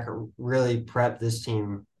quarterback really prep this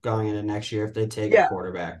team going into next year if they take a Yeah,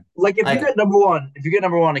 quarterback? like Like, if you get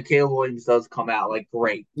number one, and Caleb Williams does come out, like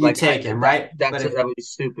great, you take him, right? But if that would be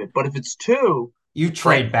stupid. But if it's two, you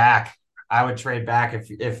like trade back, I would trade back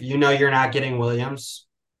if you know you're not getting Williams.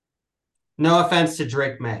 No offense to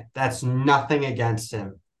Drake May. That's nothing against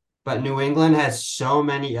him. But New England has so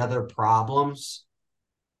many other problems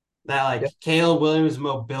that like yeah, Caleb Williams'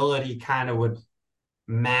 mobility kind of would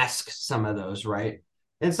mask some of those, right?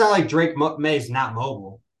 It's not like Drake May's not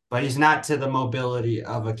mobile, but he's not to the mobility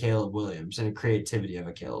of a Caleb Williams and the creativity of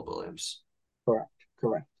a Caleb Williams. correct,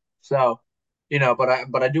 correct. So,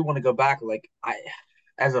 but I do want to go back. Like I,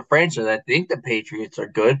 as a franchise, I think the Patriots are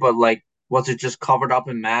good, but like, was it just covered up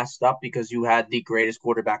and masked up because you had the greatest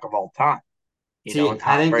quarterback of all time? See, And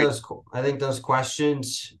Tom Brady. I think those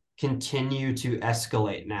questions continue to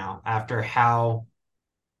escalate now after how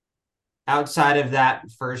outside of that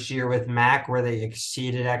first year with Mac where they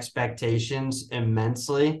exceeded expectations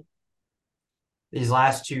immensely, these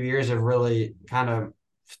last 2 years have really kind of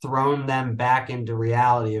thrown them back into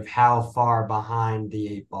reality of how far behind the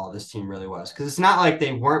eight ball this team really was. Because it's not like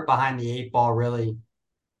they weren't behind the eight ball really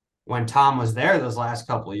when Tom was there those last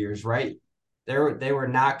couple of years, right? They were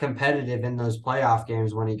not competitive in those playoff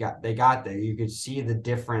games when they got there. You could see the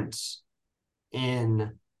difference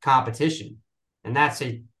in competition. And that's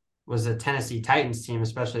a was a Tennessee Titans team,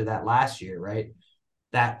 especially that last year, right?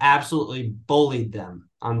 That absolutely bullied them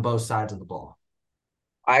on both sides of the ball.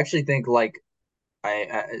 I actually think like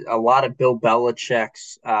a lot of Bill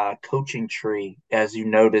Belichick's coaching tree, as you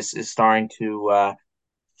notice, is starting to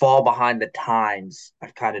fall behind the times.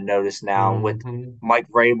 I've kind of noticed now with Mm-hmm. Mike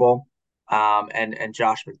Vrabel, and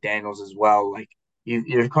Josh McDaniels as well. Like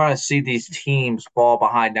you kind of see these teams fall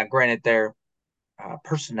behind. Now, granted, their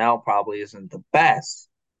personnel probably isn't the best,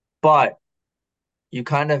 but you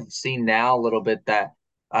kind of see now a little bit that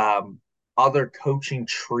um, other coaching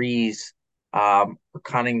trees are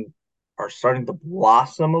are starting to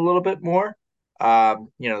blossom a little bit more.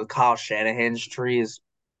 The Kyle Shanahan's tree is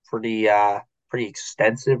pretty pretty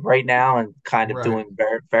extensive right now and kind of Right. doing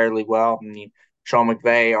fairly well. I mean, Sean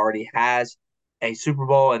McVay already has a Super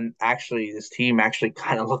Bowl, and actually, this team actually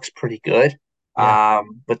kind of looks pretty good. Yeah.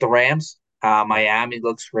 With the Rams, Miami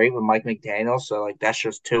looks great with Mike McDaniel. So like that's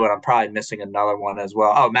just two, and I'm probably missing another one as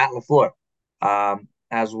well. Oh, Matt LaFleur,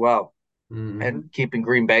 as well, and Mm-hmm. keeping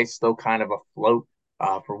Green Bay still kind of afloat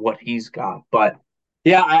for what he's got. But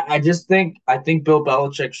yeah, I think Bill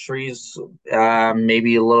Belichick's tree is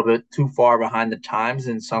maybe a little bit too far behind the times,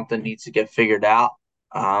 and something needs to get figured out,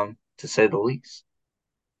 to say the least.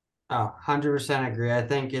 Oh, 100% agree. I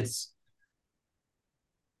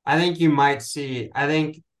think you might see, I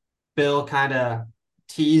think Bill kind of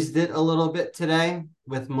teased it a little bit today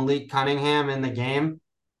with Malik Cunningham in the game.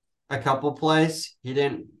 A couple plays. He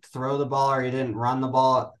didn't throw the ball or he didn't run the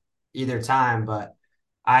ball either time, but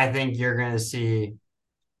I think you're going to see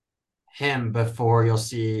him before you'll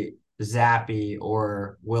see Zappy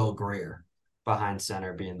or Will Greer behind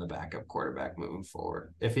center being the backup quarterback moving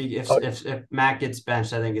forward. Oh, If Matt gets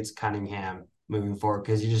benched, I think it's Cunningham moving forward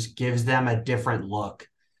because he just gives them a different look.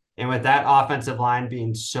 And with that offensive line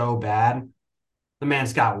being so bad, the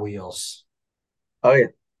man's got wheels. oh yeah,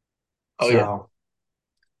 oh yeah, So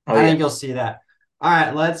oh I yeah. think you'll see that. All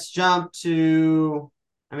right, let's jump to,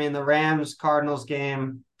 I mean, the Rams Cardinals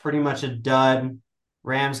game, pretty much a dud.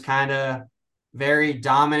 Rams kind of very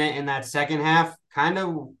dominant in that second half. Kind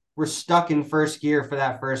of were stuck in first gear for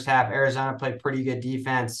that first half. Arizona played pretty good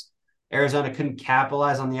defense. Arizona couldn't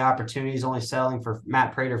capitalize on the opportunities, only settling for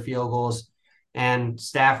Matt Prater field goals. And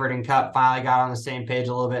Stafford and Cup finally got on the same page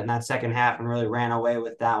a little bit in that second half and really ran away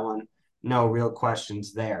with that one. No real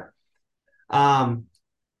questions there. Um,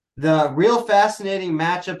 the real fascinating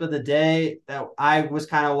matchup of the day that I was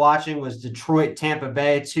kind of watching was Detroit, Tampa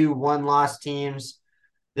Bay, two one-loss teams.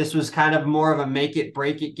 This was kind of more of a make it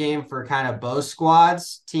break it game for kind of both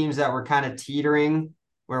squads, teams that were kind of teetering,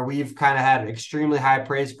 where we've kind of had extremely high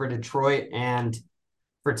praise for Detroit and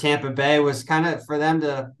for Tampa Bay was kind of for them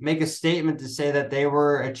to make a statement to say that they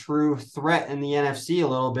were a true threat in the NFC a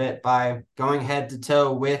little bit by going head to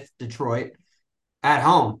toe with Detroit at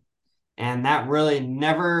home. And that really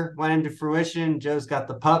never went into fruition. Joe's got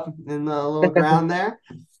the pup in the little ground there.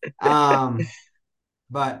 Um,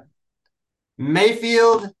 but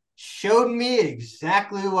Mayfield showed me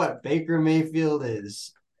exactly what Baker Mayfield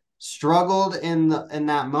is. Struggled in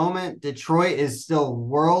that moment. Detroit is still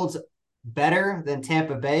worlds better than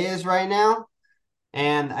Tampa Bay is right now.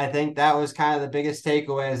 And I think that was kind of the biggest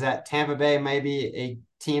takeaway is that Tampa Bay may be a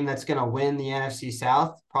team that's going to win the NFC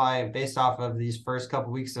South, probably based off of these first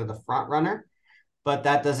couple weeks of the front runner. But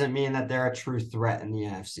that doesn't mean that they're a true threat in the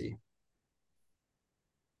NFC.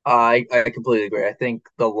 I completely agree. I think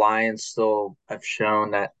the Lions still have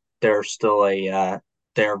shown that they're still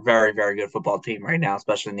they're a very, very good football team right now,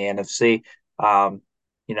 especially in the NFC. Um,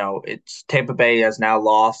 it's Tampa Bay has now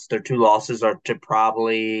lost. Their two losses are to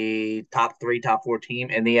probably top three, top four team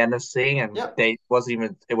in the NFC, and Yep. they wasn't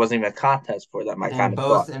even it wasn't even a contest for them. I And kind of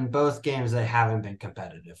thought. both games they haven't been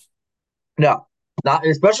competitive. No, not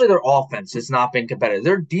especially their offense has not been competitive.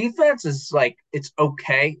 Their defense is like it's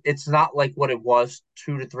okay. It's not like what it was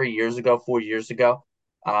 2 to 3 years ago, 4 years ago.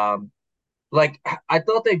 Um, like I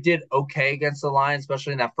thought they did okay against the Lions,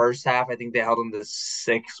 especially in that first half. I think they held them to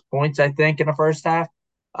 6 points, I think, in the first half.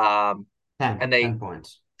 Um, 10, and they 10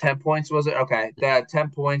 points. 10 points was it? Okay. That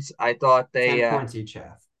 10 points, I thought 10 points each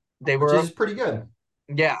half, they which were is pretty good.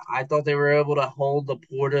 yeah, I thought they were able to hold the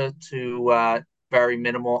Porta to very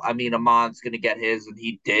minimal. I mean, Amon's going to get his, and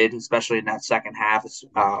he did, especially in that second half. It's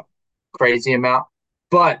Yeah. crazy amount,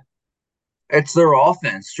 but it's their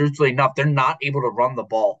offense. Truthfully enough, they're not able to run the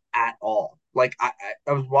ball at all. Like I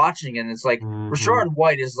was watching, and it's like Mm-hmm. Rashard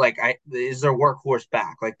White is like I is their workhorse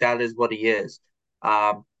back. Like that is what he is.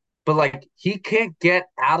 Um, but like he can't get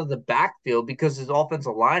out of the backfield because his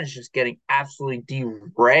offensive line is just getting absolutely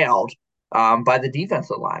derailed by the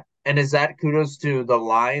defensive line. And is that kudos to the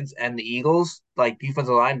Lions and the Eagles, like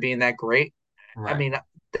defensive line being that great? I Right. mean,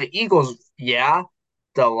 the Eagles, yeah.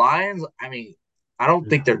 The Lions, I mean, I don't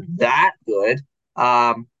think No. they're that good.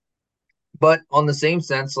 Um, but on the same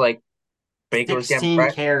sense, like Baker was getting 16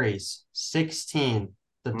 pressure. carries, 16.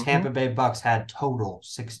 The Mm-hmm. Tampa Bay Bucks had total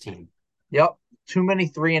 16. Yep. Too many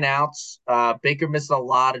three and outs. Baker missed a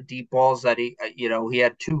lot of deep balls that he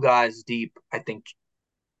had two guys deep. I think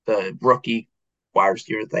the rookie wide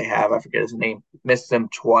receiver that they have, I forget his name, missed them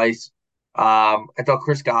twice. I thought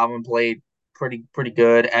Chris Godwin played pretty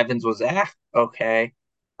good. Evans was okay.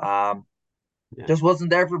 Um, Yeah. just wasn't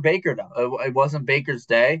there for Baker though. It wasn't Baker's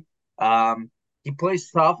day. Um, he plays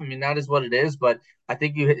tough. I mean, that is what it is. But I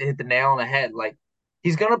think you hit the nail on the head. Like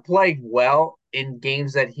he's gonna play well in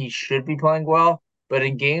games that he should be playing well, but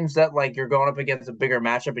in games that like you're going up against a bigger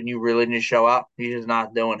matchup and you really need to show up, he's just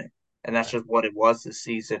not doing it. And that's Right. just what it was this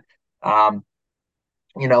season. Um,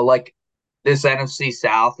 like this NFC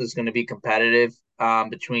South is going to be competitive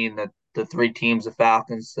between the three teams: the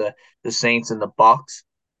Falcons, the Saints, and the Bucks.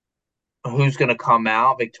 Who's going to come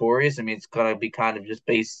out victorious? I mean, it's going to be kind of just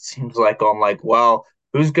based, seems like, on like, well,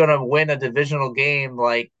 who's going to win a divisional game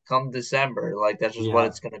like come December? Like, that's just what Yeah.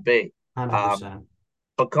 it's going to be. Um, 100%.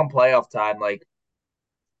 but come playoff time, like,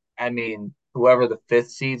 I mean, whoever the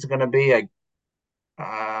fifth seed's going to be, like,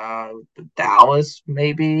 Dallas,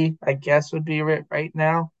 maybe, I guess, would be right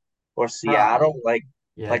now, or Probably. Seattle. Like,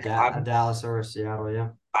 Yeah. like I'm, Dallas or Seattle. Yeah.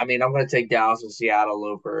 I mean, I'm going to take Dallas and Seattle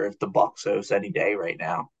over if the Bucks host any day right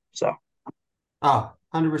now. So, Oh,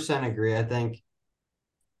 100% agree.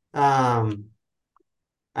 Um,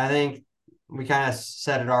 I think we kind of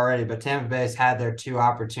said it already, but Tampa Bay's had their two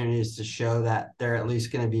opportunities to show that they're at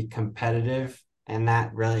least going to be competitive, and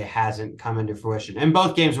that really hasn't come into fruition. And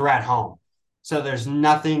both games were at home. So there's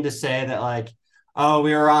nothing to say that, like, oh,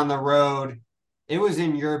 we were on the road. It was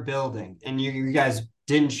in your building, and you guys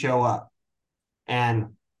didn't show up. And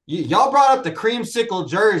y'all brought up the creamsicle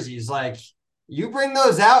jerseys. Like, you bring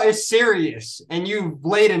those out, it's serious. And you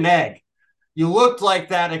laid an egg. You looked like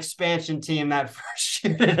that expansion team that first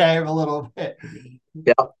year today a little bit.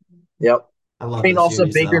 yep, yep. I I love mean, those also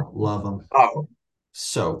unis Baker. though. Love them. Oh,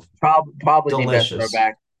 So probably the best delicious.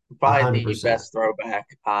 throwback. Probably the 100%. best throwback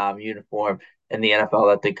uniform in the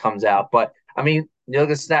NFL that comes out. But I mean, you look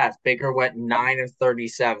at stats. Baker went 9 of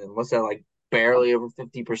 37. What's that, like barely over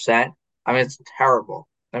 50%? I mean, it's terrible.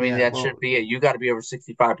 I mean, Yeah, that should well, be it. You got to be over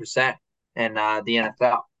 65% in the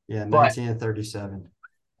NFL. yeah, But 19 and 37.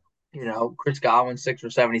 Chris Godwin 6 for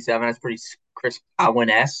 77. That's pretty Chris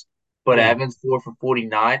Godwin-esque. But Yeah. Evans 4 for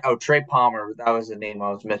 49. Oh, Trey Palmer, that was the name I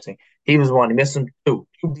was missing. He was one. He missed some two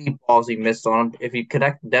deep balls he missed on him. If he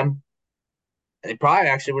connected them, they probably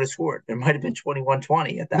actually would have scored. It might have been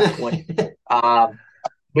 21-20 at that point. Um,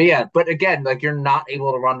 but yeah, but again, like you're not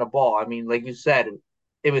able to run the ball. I mean, like you said,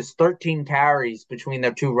 it was 13 carries between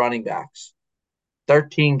their two running backs.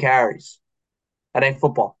 13 carries. That ain't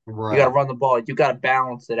football. You got to Right. run the ball. You got to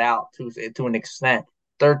balance it out to an extent.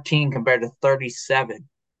 13 compared to 37.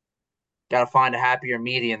 Got to find a happier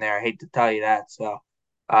median there. I hate to tell you that. So,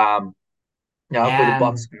 um, hopefully the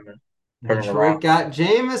Bucks And can turn it Detroit around. got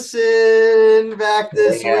Jameson back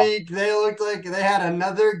this Yeah. week. They looked like they had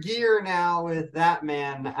another gear now with that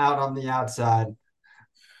man out on the outside.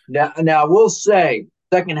 Now I will say,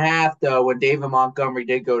 second half though, when David Montgomery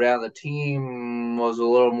did go down, the team was a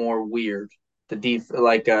little more weird. The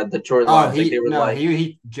Detroit Oh, Lions, like they he were no, like,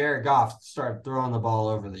 he Jared Goff started throwing the ball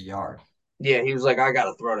over the yard. yeah, he was like, I got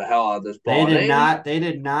to throw the hell out of this ball. They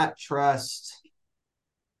did not trust.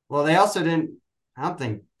 Well, they also didn't. I don't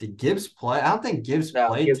think did Gibbs play. I don't think Gibbs No,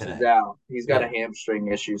 played Gibbs is today. out. He's got a Yeah,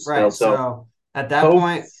 hamstring issue still. right. So So at that hope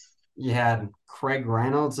point, you had Craig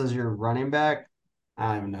Reynolds as your running back. I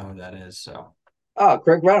don't even know who that is. So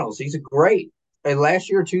Craig Reynolds, he's a great. And last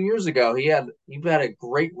year, 2 years ago, he had a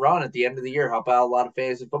great run at the end of the year, help out a lot of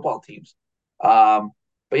fantasy football teams. Um,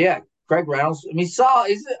 but yeah, Craig Reynolds. I mean,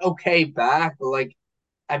 he's okay back, but like,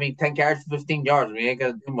 I mean, 10 carries for 15 yards. I mean, he ain't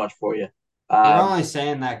gonna do much for you. you're Um, only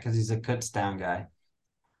saying that because he's a Kutztown guy.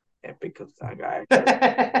 yeah, because that guy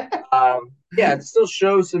actually. Yeah, it still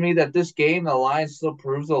shows to me that this game, the Lions still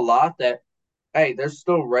proves a lot that hey, they're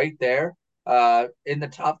still right there in the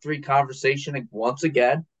top three conversation once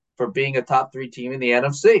again for being a top three team in the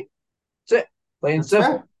NFC. That's it, plain and That's fair.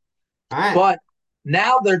 simple. All right. But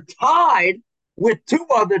now they're tied with two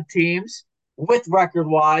other teams with record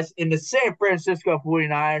wise in the San Francisco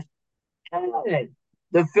 49ers and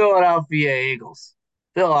the Philadelphia Eagles.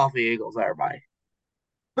 Philadelphia Eagles, everybody.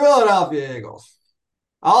 Philadelphia Eagles.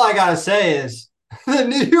 All I gotta say is the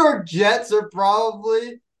New York Jets are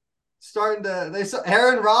probably starting to. They saw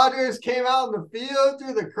Aaron Rodgers came out in the field,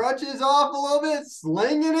 threw the crutches off a little bit,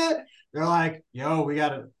 slinging it. They're like, "Yo, we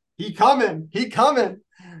gotta. He coming. He coming."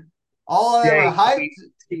 All they were hyped.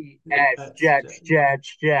 JETS, Jets,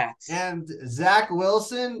 Jets, Jets. And Zach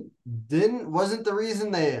Wilson wasn't the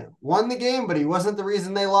reason they won the game, but he wasn't the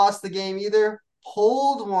reason they lost the game either.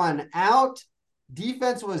 Pulled one out.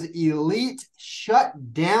 Defense was elite,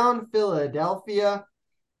 shut down Philadelphia,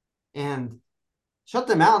 and shut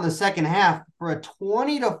them out in the second half for a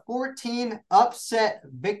 20-14 upset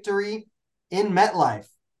victory in MetLife.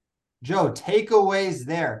 Joe, takeaways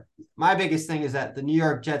there. My biggest thing is that the New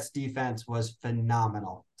York Jets defense was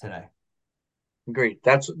phenomenal today. Agreed.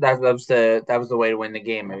 That was the way to win the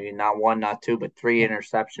game. I mean, not one, not two, but three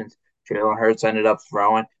interceptions. Jalen Hurts ended up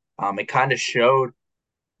throwing. It kind of showed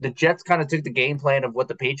the Jets kind of took the game plan of what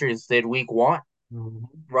the Patriots did week one, Mm-hmm.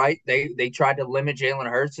 right? They tried to limit Jalen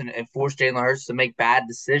Hurts and force Jalen Hurts to make bad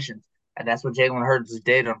decisions, and that's what Jalen Hurts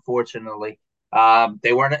did. Unfortunately,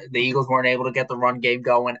 the Eagles weren't able to get the run game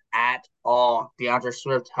going at all. DeAndre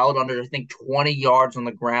Swift held under I think 20 yards on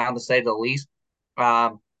the ground to say the least.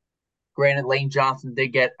 Um, Granted, Lane Johnson did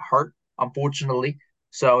get hurt, unfortunately.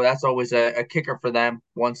 So that's always a kicker for them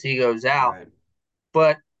once he goes out. Right.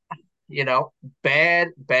 But, bad,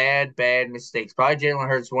 bad, bad mistakes. Probably Jalen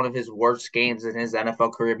Hurts, one of his worst games in his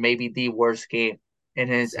NFL career, maybe the worst game in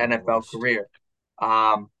his Say the NFL least. career.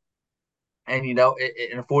 Um, and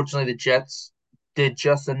unfortunately, the Jets did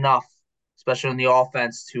just enough, especially in the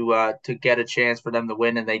offense, to get a chance for them to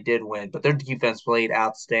win, and they did win. But their defense played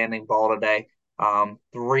outstanding ball today.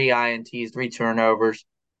 Three INTs, three turnovers,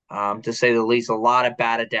 to say the least. A lot of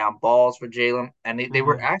batted down balls for Jalen, and they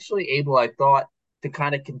were Mm-hmm. actually able, I thought, to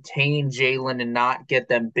kind of contain Jalen and not get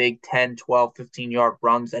them big 10, 12, 15-yard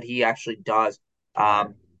runs that he actually does. Right.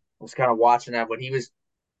 I was kind of watching that when he was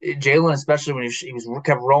Jalen, especially when he was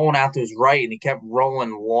kept rolling out to his right and he kept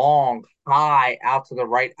rolling long, high out to the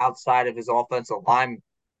right outside of his offensive line.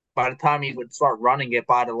 By the time he would start running it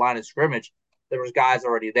by the line of scrimmage, there was guys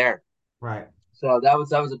already there. Right. So that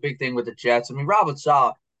was a big thing with the Jets. I mean, Robert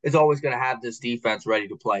Saleh is always going to have this defense ready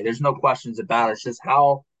to play. There's no questions about it. It's just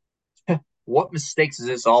what mistakes is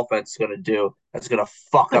this offense going to do that's going to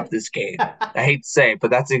fuck up this game? I hate to say it, but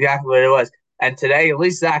that's exactly what it was. And today, at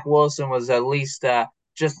least Zach Wilson was at least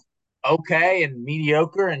just okay and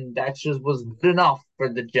mediocre, and that just was good enough for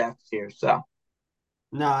the Jets here. So,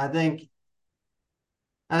 No, I think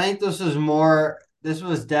this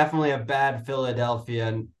was definitely a bad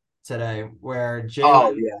Philadelphia today where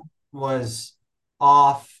oh Jalen yeah, was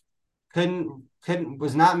off, couldn't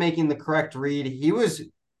was not making the correct read. He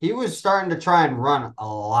was starting to try and run a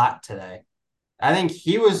lot today. I think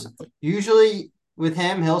he was usually with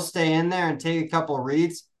him, he'll stay in there and take a couple of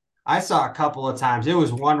reads. I saw a couple of times. It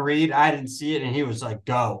was one read, I didn't see it, and he was like,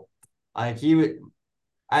 go. Like he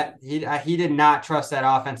did not trust that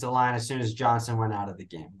offensive line as soon as Johnson went out of the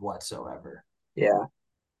game whatsoever. yeah.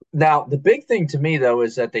 Now, the big thing to me, though,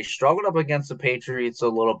 is that they struggled up against the Patriots a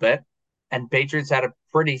little bit, and Patriots had a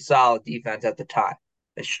pretty solid defense at the time.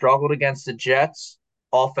 They struggled against the Jets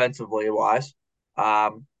offensively wise,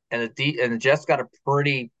 and the Jets got a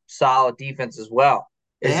pretty solid defense as well.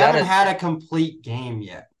 They Is that haven't a had a complete game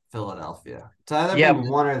yet, Philadelphia. It's either yeah? been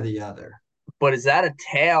one or the other. But is that a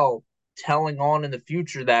tale telling on in the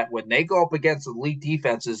future that when they go up against elite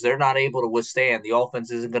defenses, they're not able to withstand? The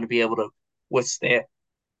offense isn't going to be able to withstand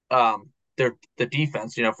the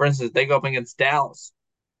defense. For instance, they go up against Dallas.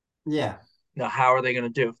 Yeah, How are they going to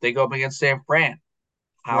do? If they go up against San Fran,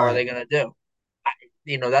 how are right, they going to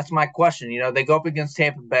do? That's my question. They go up against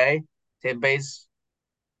Tampa Bay. Tampa Bay's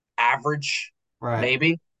average, right.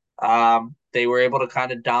 maybe. They were able to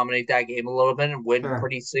kind of dominate that game a little bit and win Sure.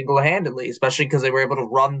 pretty single handedly, especially because they were able to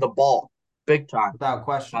run the ball big time. Without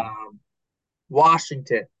question. Um,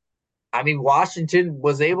 Washington. I mean, Washington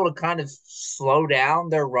was able to kind of slow down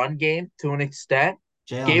their run game to an extent,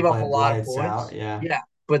 Jalen gave up a played lot of lights out. points. Yeah. Yeah,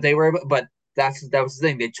 but they were able, but that was the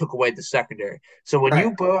thing. They took away the secondary. So when Right.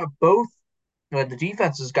 you both when the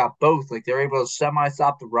defenses got both, like they're able to semi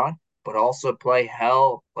stop the run, but also play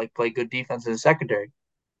good defense in the secondary.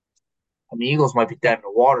 And the Eagles might be dead in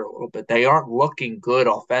the water a little bit. They aren't looking good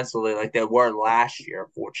offensively like they were last year,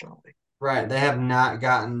 unfortunately. Right. They have not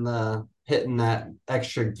gotten the hitting that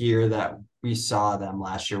extra gear that we saw them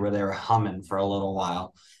last year where they were humming for a little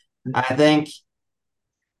while. I think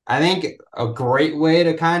I think a great way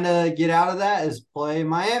to kind of get out of that is play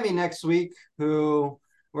Miami next week,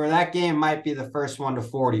 where that game might be the first one to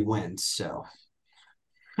 40 wins. So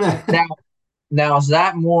Now, now is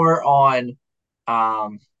that more on?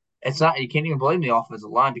 Um, it's not. You can't even blame the offensive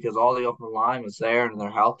line because all the offensive line was there and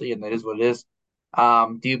they're healthy and that is what it is.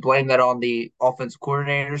 Do you blame that on the offensive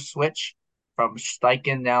coordinator switch from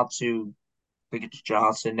Steichen now to I think it's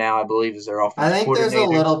Johnson now? I believe is their I offensive think there's a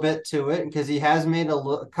coordinator. little bit to it because he has made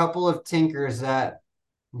a couple of tinkers that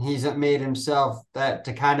he's made himself that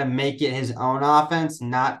to kind of make it his own offense,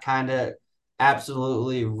 not kind of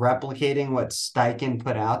absolutely replicating what Steichen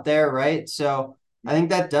put out there, right? So I think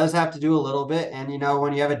that does have to do a little bit. And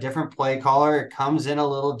when you have a different play caller, it comes in a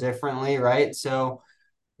little differently, right? So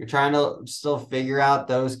you're trying to still figure out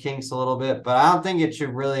those kinks a little bit, but I don't think it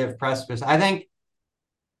should really have precipice. I think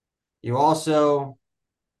you also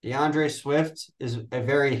DeAndre Swift is a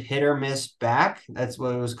very hit or miss back. That's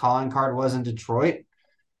what his calling card was in Detroit.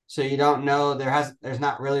 So you don't know there's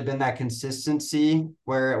not really been that consistency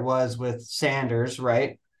where it was with Sanders,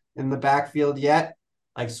 right? In the backfield yet.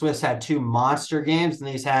 Like Swift's had two monster games and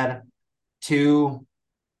he's had two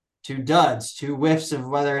duds, two whiffs of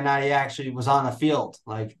whether or not he actually was on the field.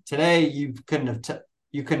 Like today you couldn't have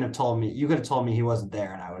told me. You could have told me he wasn't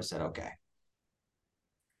there and I would have said okay.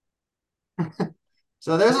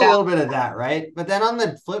 So there's a Yeah. little bit of that, right? But then on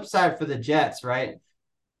the flip side for the Jets, right?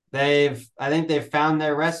 I think they've found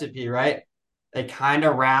their recipe, right? They kind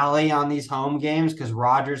of rally on these home games because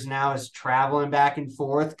Rodgers now is traveling back and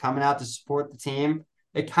forth, coming out to support the team.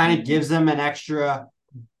 It kind of Mhm. gives them an extra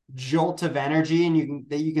jolt of energy, and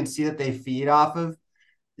you can see that they feed off of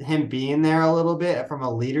him being there a little bit from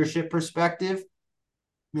a leadership perspective.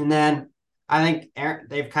 And then I think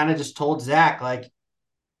they've kind of just told Zach like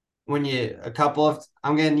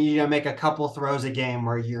I'm gonna need you to make a couple throws a game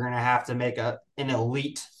where you're gonna have to make an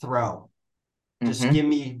elite throw. Just Mhm. give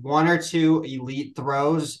me one or two elite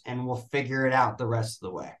throws and we'll figure it out the rest of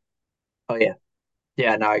the way. Oh yeah.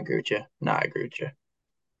 Yeah. No, I agree with you. No, I agree with you.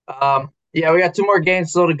 Yeah, we got two more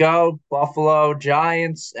games still to go. Buffalo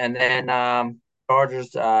Giants and then Chargers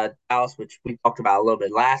Dallas, which we talked about a little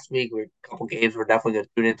bit last week. A couple games we're definitely going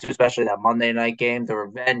to tune into, especially that Monday night game, the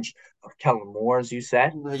revenge of Kellen Moore, as you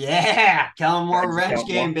said. Yeah, Kellen Moore Revenge of revenge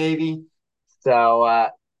Kellen Moore. game, baby. So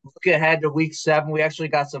looking ahead to week 7, we actually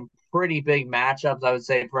got some pretty big matchups. I would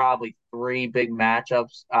say probably 3 big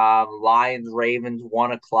matchups. Lions, Ravens,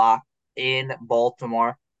 1 o'clock in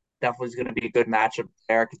Baltimore. Definitely is going to be a good matchup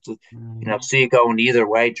there. See it going either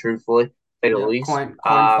way, truthfully, to say the Yep, least. coin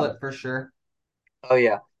flip for sure. Oh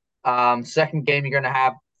yeah. Second game you're gonna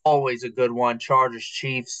have always a good one. Chargers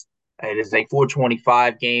Chiefs. It is a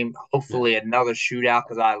 425 game. Yeah. Hopefully another shootout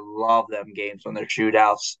because I love them games when they're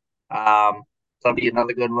shootouts. So that'll be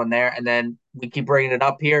another good one there. And then we keep bringing it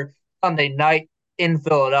up here. Sunday night in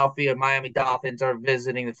Philadelphia, Miami Dolphins are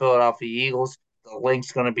visiting the Philadelphia Eagles. The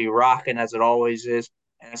link's going to be rocking as it always is,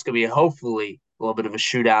 and it's going to be hopefully a little bit of a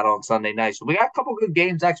shootout on Sunday night. So we got a couple good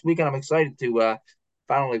games next week, and I'm excited to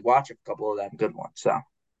finally watch a couple of them good ones. So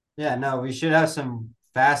Yeah, no, we should have some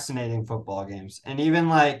fascinating football games. And even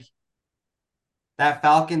like that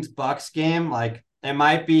Falcons Bucks game, like it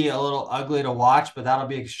might be a little ugly to watch, but that'll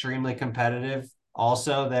be extremely competitive.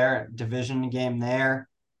 Also, their division game there.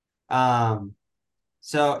 Um,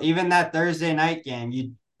 so even that Thursday night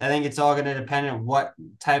game, I think it's all going to depend on what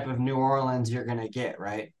type of New Orleans you're going to get,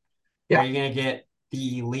 right? Are yeah, you going to get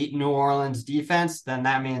the elite New Orleans defense? Then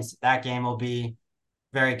that means that game will be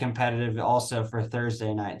very competitive also for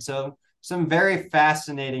Thursday night. So some very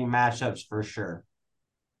fascinating matchups for sure,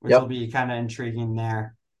 which will yep, be kind of intriguing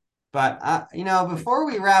there. But before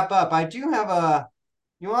we wrap up, I do have a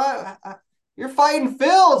you want your fighting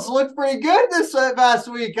Phils looked pretty good this past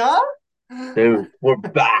week, huh? dude, we're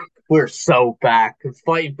back. We're so back.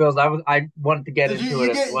 Fighting Phils. I wanted to get Did you into it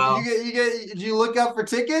you as get you well. get you get did you look up for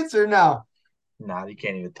tickets or no? Nah, you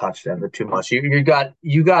can't even touch them. They're too much. You got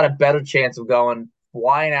a better chance of going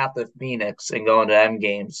flying out to Phoenix and going to M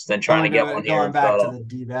games than trying to get one here Going in back to Philadelphia. the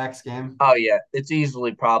D-backs game. Oh yeah, it's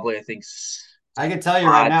easily probably I think I can tell you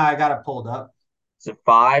right five. now, I got it pulled up. Is it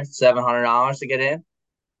 $500-$700 to get in?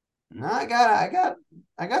 No, I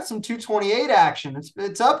got some 228 action.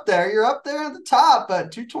 It's up there. You're up there at the top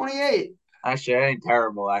at 228. Actually, it ain't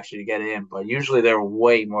terrible actually to get in, but usually they're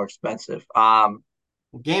way more expensive.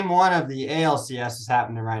 Game one of the ALCS is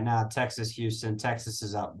happening right now. Texas Houston. Texas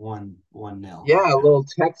is up 1-0 right Yeah, a now. little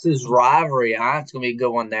Texas rivalry. It's gonna be a good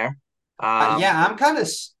one there. Yeah, I'm kind of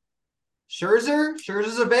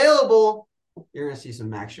Scherzer's available. You're gonna see some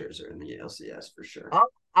Max Scherzer in the ALCS for sure.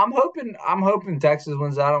 I'm, I'm hoping Texas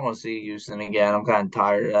wins. I don't want to see Houston again. I'm kind of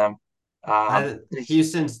tired of them.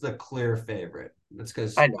 Houston's the clear favorite. That's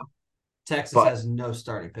because I know, Texas but has no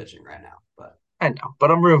starting pitching right now. But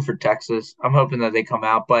I'm rooting for Texas. I'm hoping that they come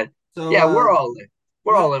out. But so yeah, we're all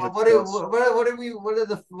in with the Phils.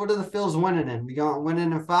 what are the Phils winning in? We going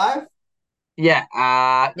winning in five? Yeah,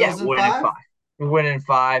 Phils in we're winning five? five. We're winning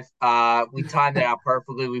five. We timed it out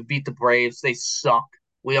perfectly. We beat the Braves. They suck.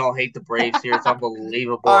 We all hate the Braves here. It's All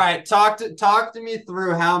unbelievable. right, talk to me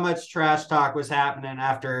through how much trash talk was happening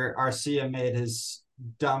after Arcia made his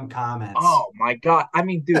dumb comments. Oh my God. I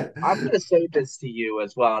mean, dude, I'm gonna say this to you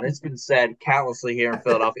as well, and it's been said countlessly here in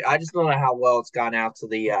Philadelphia. I just don't know how well it's gone out to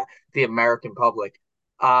the American public.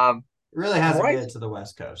 Um, It really hasn't made Bryce it to the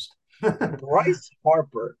West Coast. Bryce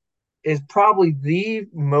Harper is probably the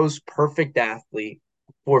most perfect athlete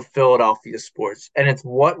for Philadelphia sports, and it's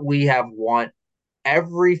what we have want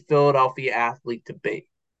every Philadelphia athlete to be.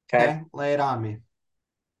 Okay, Okay, lay it on me.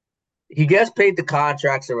 he gets paid the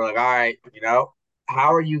contracts, and we're like, all right,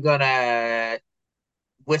 how are you gonna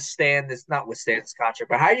withstand this, not withstand this contract,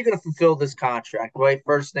 but how are you going to fulfill this contract, right?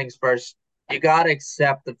 First things first, you got to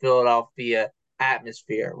accept the Philadelphia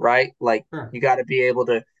atmosphere, right? Like Sure. you got to be able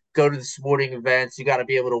to go to the sporting events. You got to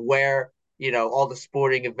be able to wear, all the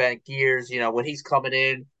sporting event gears, when he's coming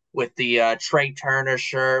in with the Trey Turner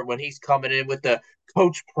shirt, when he's coming in with the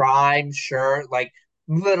Coach Prime shirt, like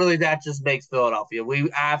literally that just makes Philadelphia. We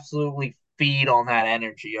absolutely feed on that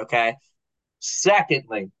energy, okay?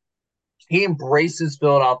 Secondly, he embraces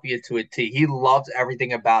Philadelphia to a T. He loves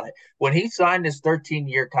everything about it. When he signed his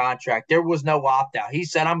 13-year contract, there was no opt out. He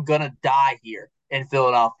said, I'm going to die here in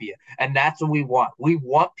Philadelphia. And that's what we want. We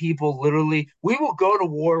want people literally, we will go to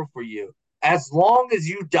war for you as long as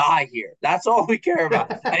you die here. That's all we care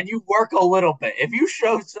about. And you work a little bit. If you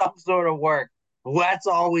show some sort of work, that's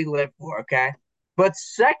all we live for. Okay. But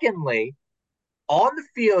secondly, on the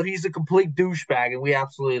field, he's a complete douchebag, and we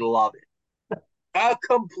absolutely love it. A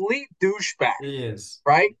complete douchebag, He is.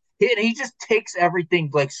 right? He just takes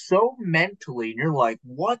everything like so mentally, and you're like,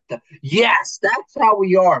 what the? Yes, that's how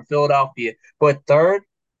we are in Philadelphia. But third,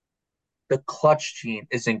 the clutch gene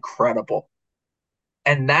is incredible,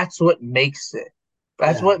 and that's what makes it.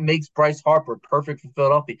 That's Yeah, what makes Bryce Harper perfect for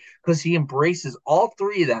Philadelphia because he embraces all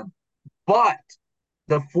three of them. But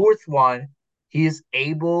the fourth one, he is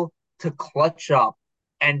able to clutch up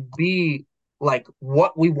and be like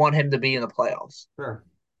what we want him to be in the playoffs sure.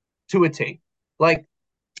 to a T. Like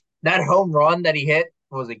that home run that he hit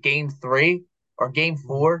was it game 3 or game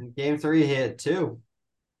 4, Game three hit two.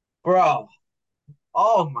 bro?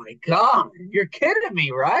 Oh my God, you're kidding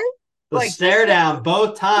me, right? The Like just stare the down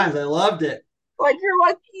both times. I loved it. Like you're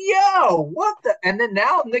like, yo, what the? And then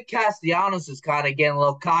now Nick Castellanos is kind of getting a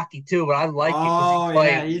little cocky too, but I like it because he's Oh yeah,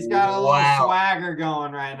 playing he's got a little wow. swagger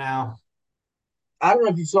going right now. I don't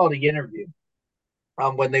know if you saw the interview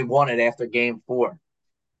when they won it after Game 4.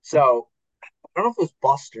 So I don't know if it was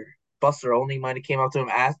Buster. Buster only might have came up to him,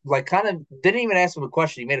 asked like kind of didn't even ask him a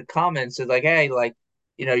question. He made a comment, said like, "Hey, like,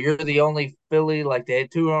 you're the only Philly. Like they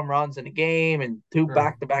had 2 home runs in a game and two Sure.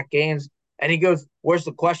 back-to-back games." And he goes, "Where's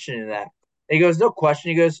the question in that?" And he goes, "No question."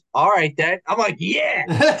 He goes, "All right, then." I'm like, "Yeah,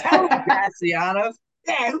 tell him, Castellanos.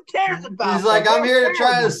 Yeah, who cares He's about them? like, They I'm don't here to care try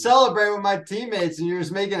to about them." celebrate with my teammates, and you're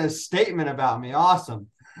just making a statement about me. Awesome.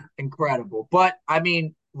 Incredible. But I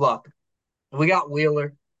mean, look, we got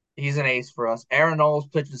Wheeler. He's an ace for us. Aaron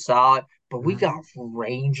Noles pitching solid, but we Mhm. got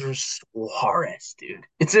Rangers Suarez, dude.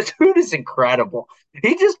 It's a dude is incredible.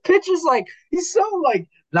 He just pitches like he's so like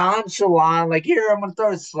nonchalant. Like here, I'm gonna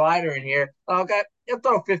throw a slider in here. Okay, he'll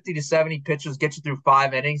throw 50 to 70 pitches, get you through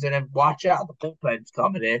 5 innings, and then watch out, the bullpen's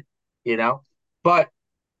coming in. You know, but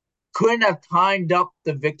couldn't have timed up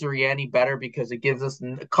the victory any better because it gives us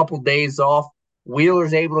a couple days off.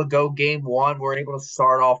 Wheeler's able to go game 1. We're able to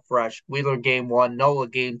start off fresh. Wheeler game 1, Nola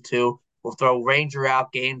game 2. We'll throw Ranger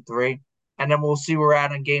out game 3, and then we'll see where we're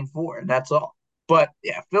at in game 4, and that's all. But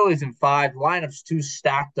yeah, Phillies in 5. Lineup's too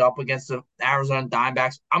stacked up against the Arizona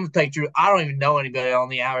Diamondbacks. I'm gonna tell you the truth. I don't even know anybody on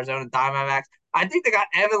the Arizona Diamondbacks. I think they got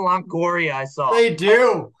Evan Longoria. I saw. They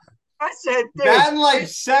do. I said, dude, Batting like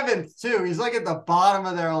seventh too. He's like at the bottom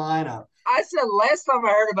of their lineup. I said last time I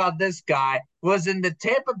heard about this guy was in the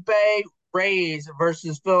Tampa Bay Rays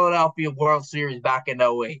versus Philadelphia World Series back in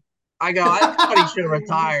 '08. I go, I thought he should have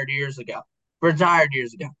retired years ago. Retired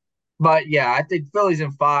years ago. But yeah, I think Philly's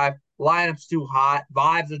in 5. Lineup's too hot.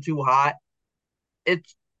 Vibes are too hot.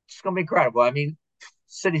 It's gonna be incredible. I mean,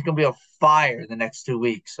 City's gonna be on fire the next 2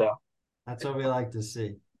 weeks. So That's what we like to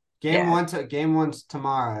see. yeah, Game one's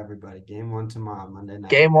tomorrow, everybody. Game one tomorrow, Monday night.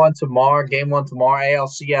 game 1 tomorrow. Game 1 tomorrow.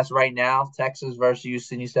 ALCS right now. Texas versus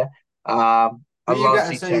Houston. You said. Who I you love to got?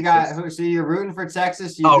 see So you got Texas. who? So you're rooting for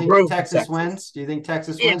Texas? Do you Oh, think room for Texas Texas. wins? Do you think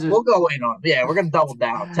Texas Yeah, wins? we'll go in on. Yeah, we're gonna double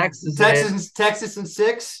down. Texas it is. Texas and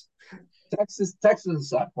six. Texas in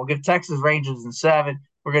 7. We'll give Texas Rangers in 7.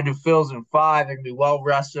 We're gonna do Phils in 5. They're gonna be well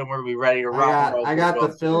rested. We're gonna be ready to rock and roll I for the got the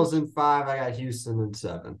World Phils Series. in five. I got Houston in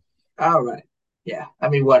seven. All right. Yeah. I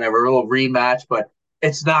mean, whatever. A little rematch, but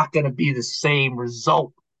it's not gonna be the same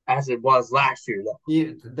result as it was last year, though.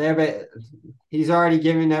 He's already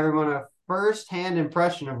giving everyone a first-hand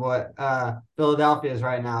impression of what Philadelphia is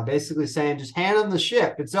right now. Basically saying, just hand them the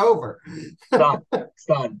ship. It's over. Done. It's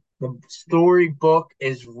done. The storybook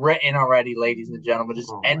is written already, ladies and gentlemen.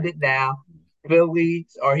 Just Oh end my it now.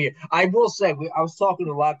 Phillies are here. I will say, I was talking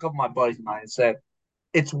to a couple of my buddies of mine and said,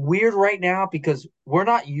 it's weird right now because we're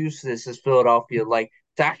not used to this as Philadelphia. Like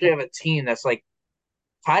to actually have a team that's like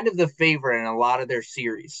kind of the favorite in a lot of their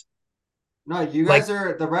series. no, you Like, guys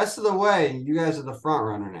are the rest of the way. You guys are the front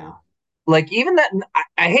runner now. like even that.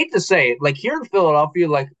 I hate to say it. Like here in Philadelphia,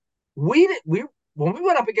 like we when we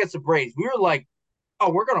went up against the Braves, we were like,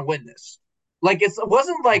 oh, we're gonna win this. Like it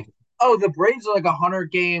wasn't like, oh, the Braves are like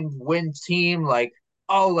 100 game win team. Like,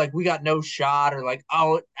 oh, like we got no shot, or like,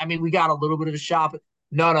 oh, I mean, we got a little bit of a shot, but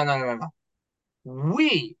no, no, no, no, no.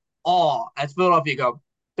 We all as Philadelphia go,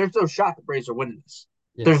 there's no shot the Braves are winning this.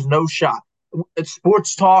 Yeah, There's no shot. It's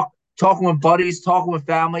sports talk, talking with buddies, talking with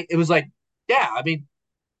family. It was like, yeah, I mean,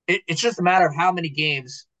 it's just a matter of how many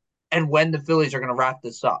games and when the Phillies are going to wrap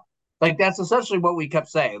this up. Like that's essentially what we kept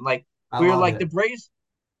saying. Like I we were love like it.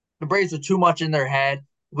 the Braves are too much in their head.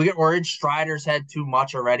 We're in Strider's head too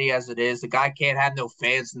much already as it is. The guy can't have no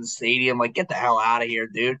fans in the stadium. Like get the hell out of here,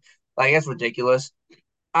 dude. Like that's ridiculous.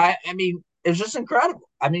 I mean, it was just incredible.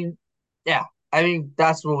 I mean, yeah. I mean,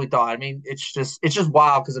 that's what we thought. I mean, it's just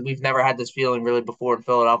wild because we've never had this feeling really before in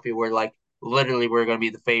Philadelphia where like literally we're going to be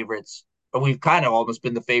the favorites. But we've kind of almost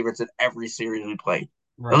been the favorites in every series we played. At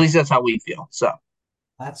Right. least that's how we feel. So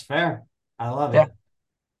That's fair. I love yeah, it.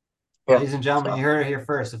 yeah. Ladies and gentlemen, So you heard it here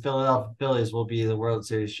first. The Philadelphia Phillies will be the World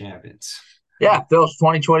Series champions. yeah, Phil's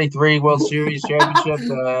 2023 World Series championship.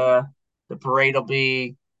 The parade will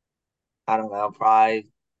be, I don't know, probably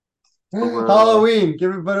over. Halloween.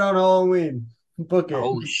 Give it on Halloween. Book it.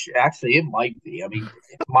 Holy shit! Actually, it might be. I mean,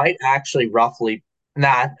 it might actually roughly.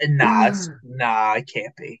 Nah. It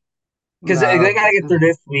can't be because they No. got to get through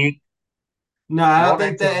this week. No, I don't One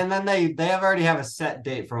think until that. And then they have already have a set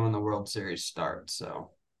date for when the World Series starts.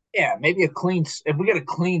 So yeah, maybe a clean. If we get a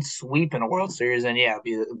clean sweep in a World Series, then yeah,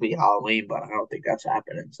 it'll be Halloween. But I don't think that's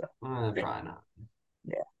happening. So yeah, probably not.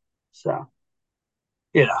 yeah. So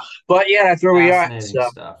you know, but yeah, that's where we are. Fascinating So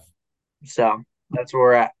stuff. so that's where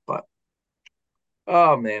we're at. But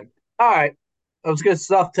oh man, all right. It was good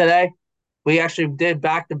stuff today. We actually did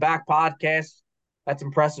back-to-back podcasts. That's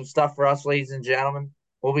impressive stuff for us, ladies and gentlemen.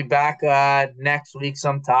 We'll be back next week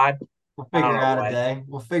sometime. We'll I don't figure know out a when. day.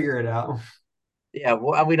 We'll figure it out. Yeah,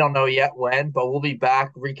 we don't know yet when, but we'll be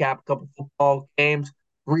back, recap a couple football games,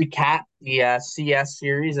 recap the CS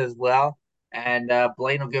series as well. And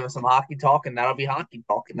Blaine will give us some hockey talk, and that'll be hockey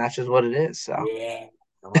talk, and that's just what it is. So, Yeah.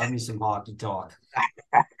 I love me some hockey talk.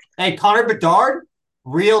 Hey, Connor Bedard,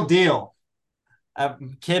 real deal. A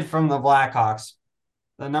kid from the Blackhawks,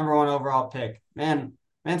 the number one overall pick.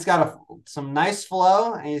 Man's got some nice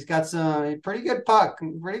flow, and he's got some pretty good puck.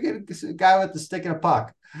 Pretty good guy with the stick and a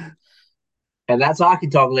puck. and that's hockey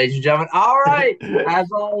talk, ladies and gentlemen. All right.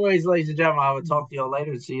 As always, ladies and gentlemen, I will talk to you all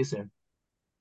later and see you soon.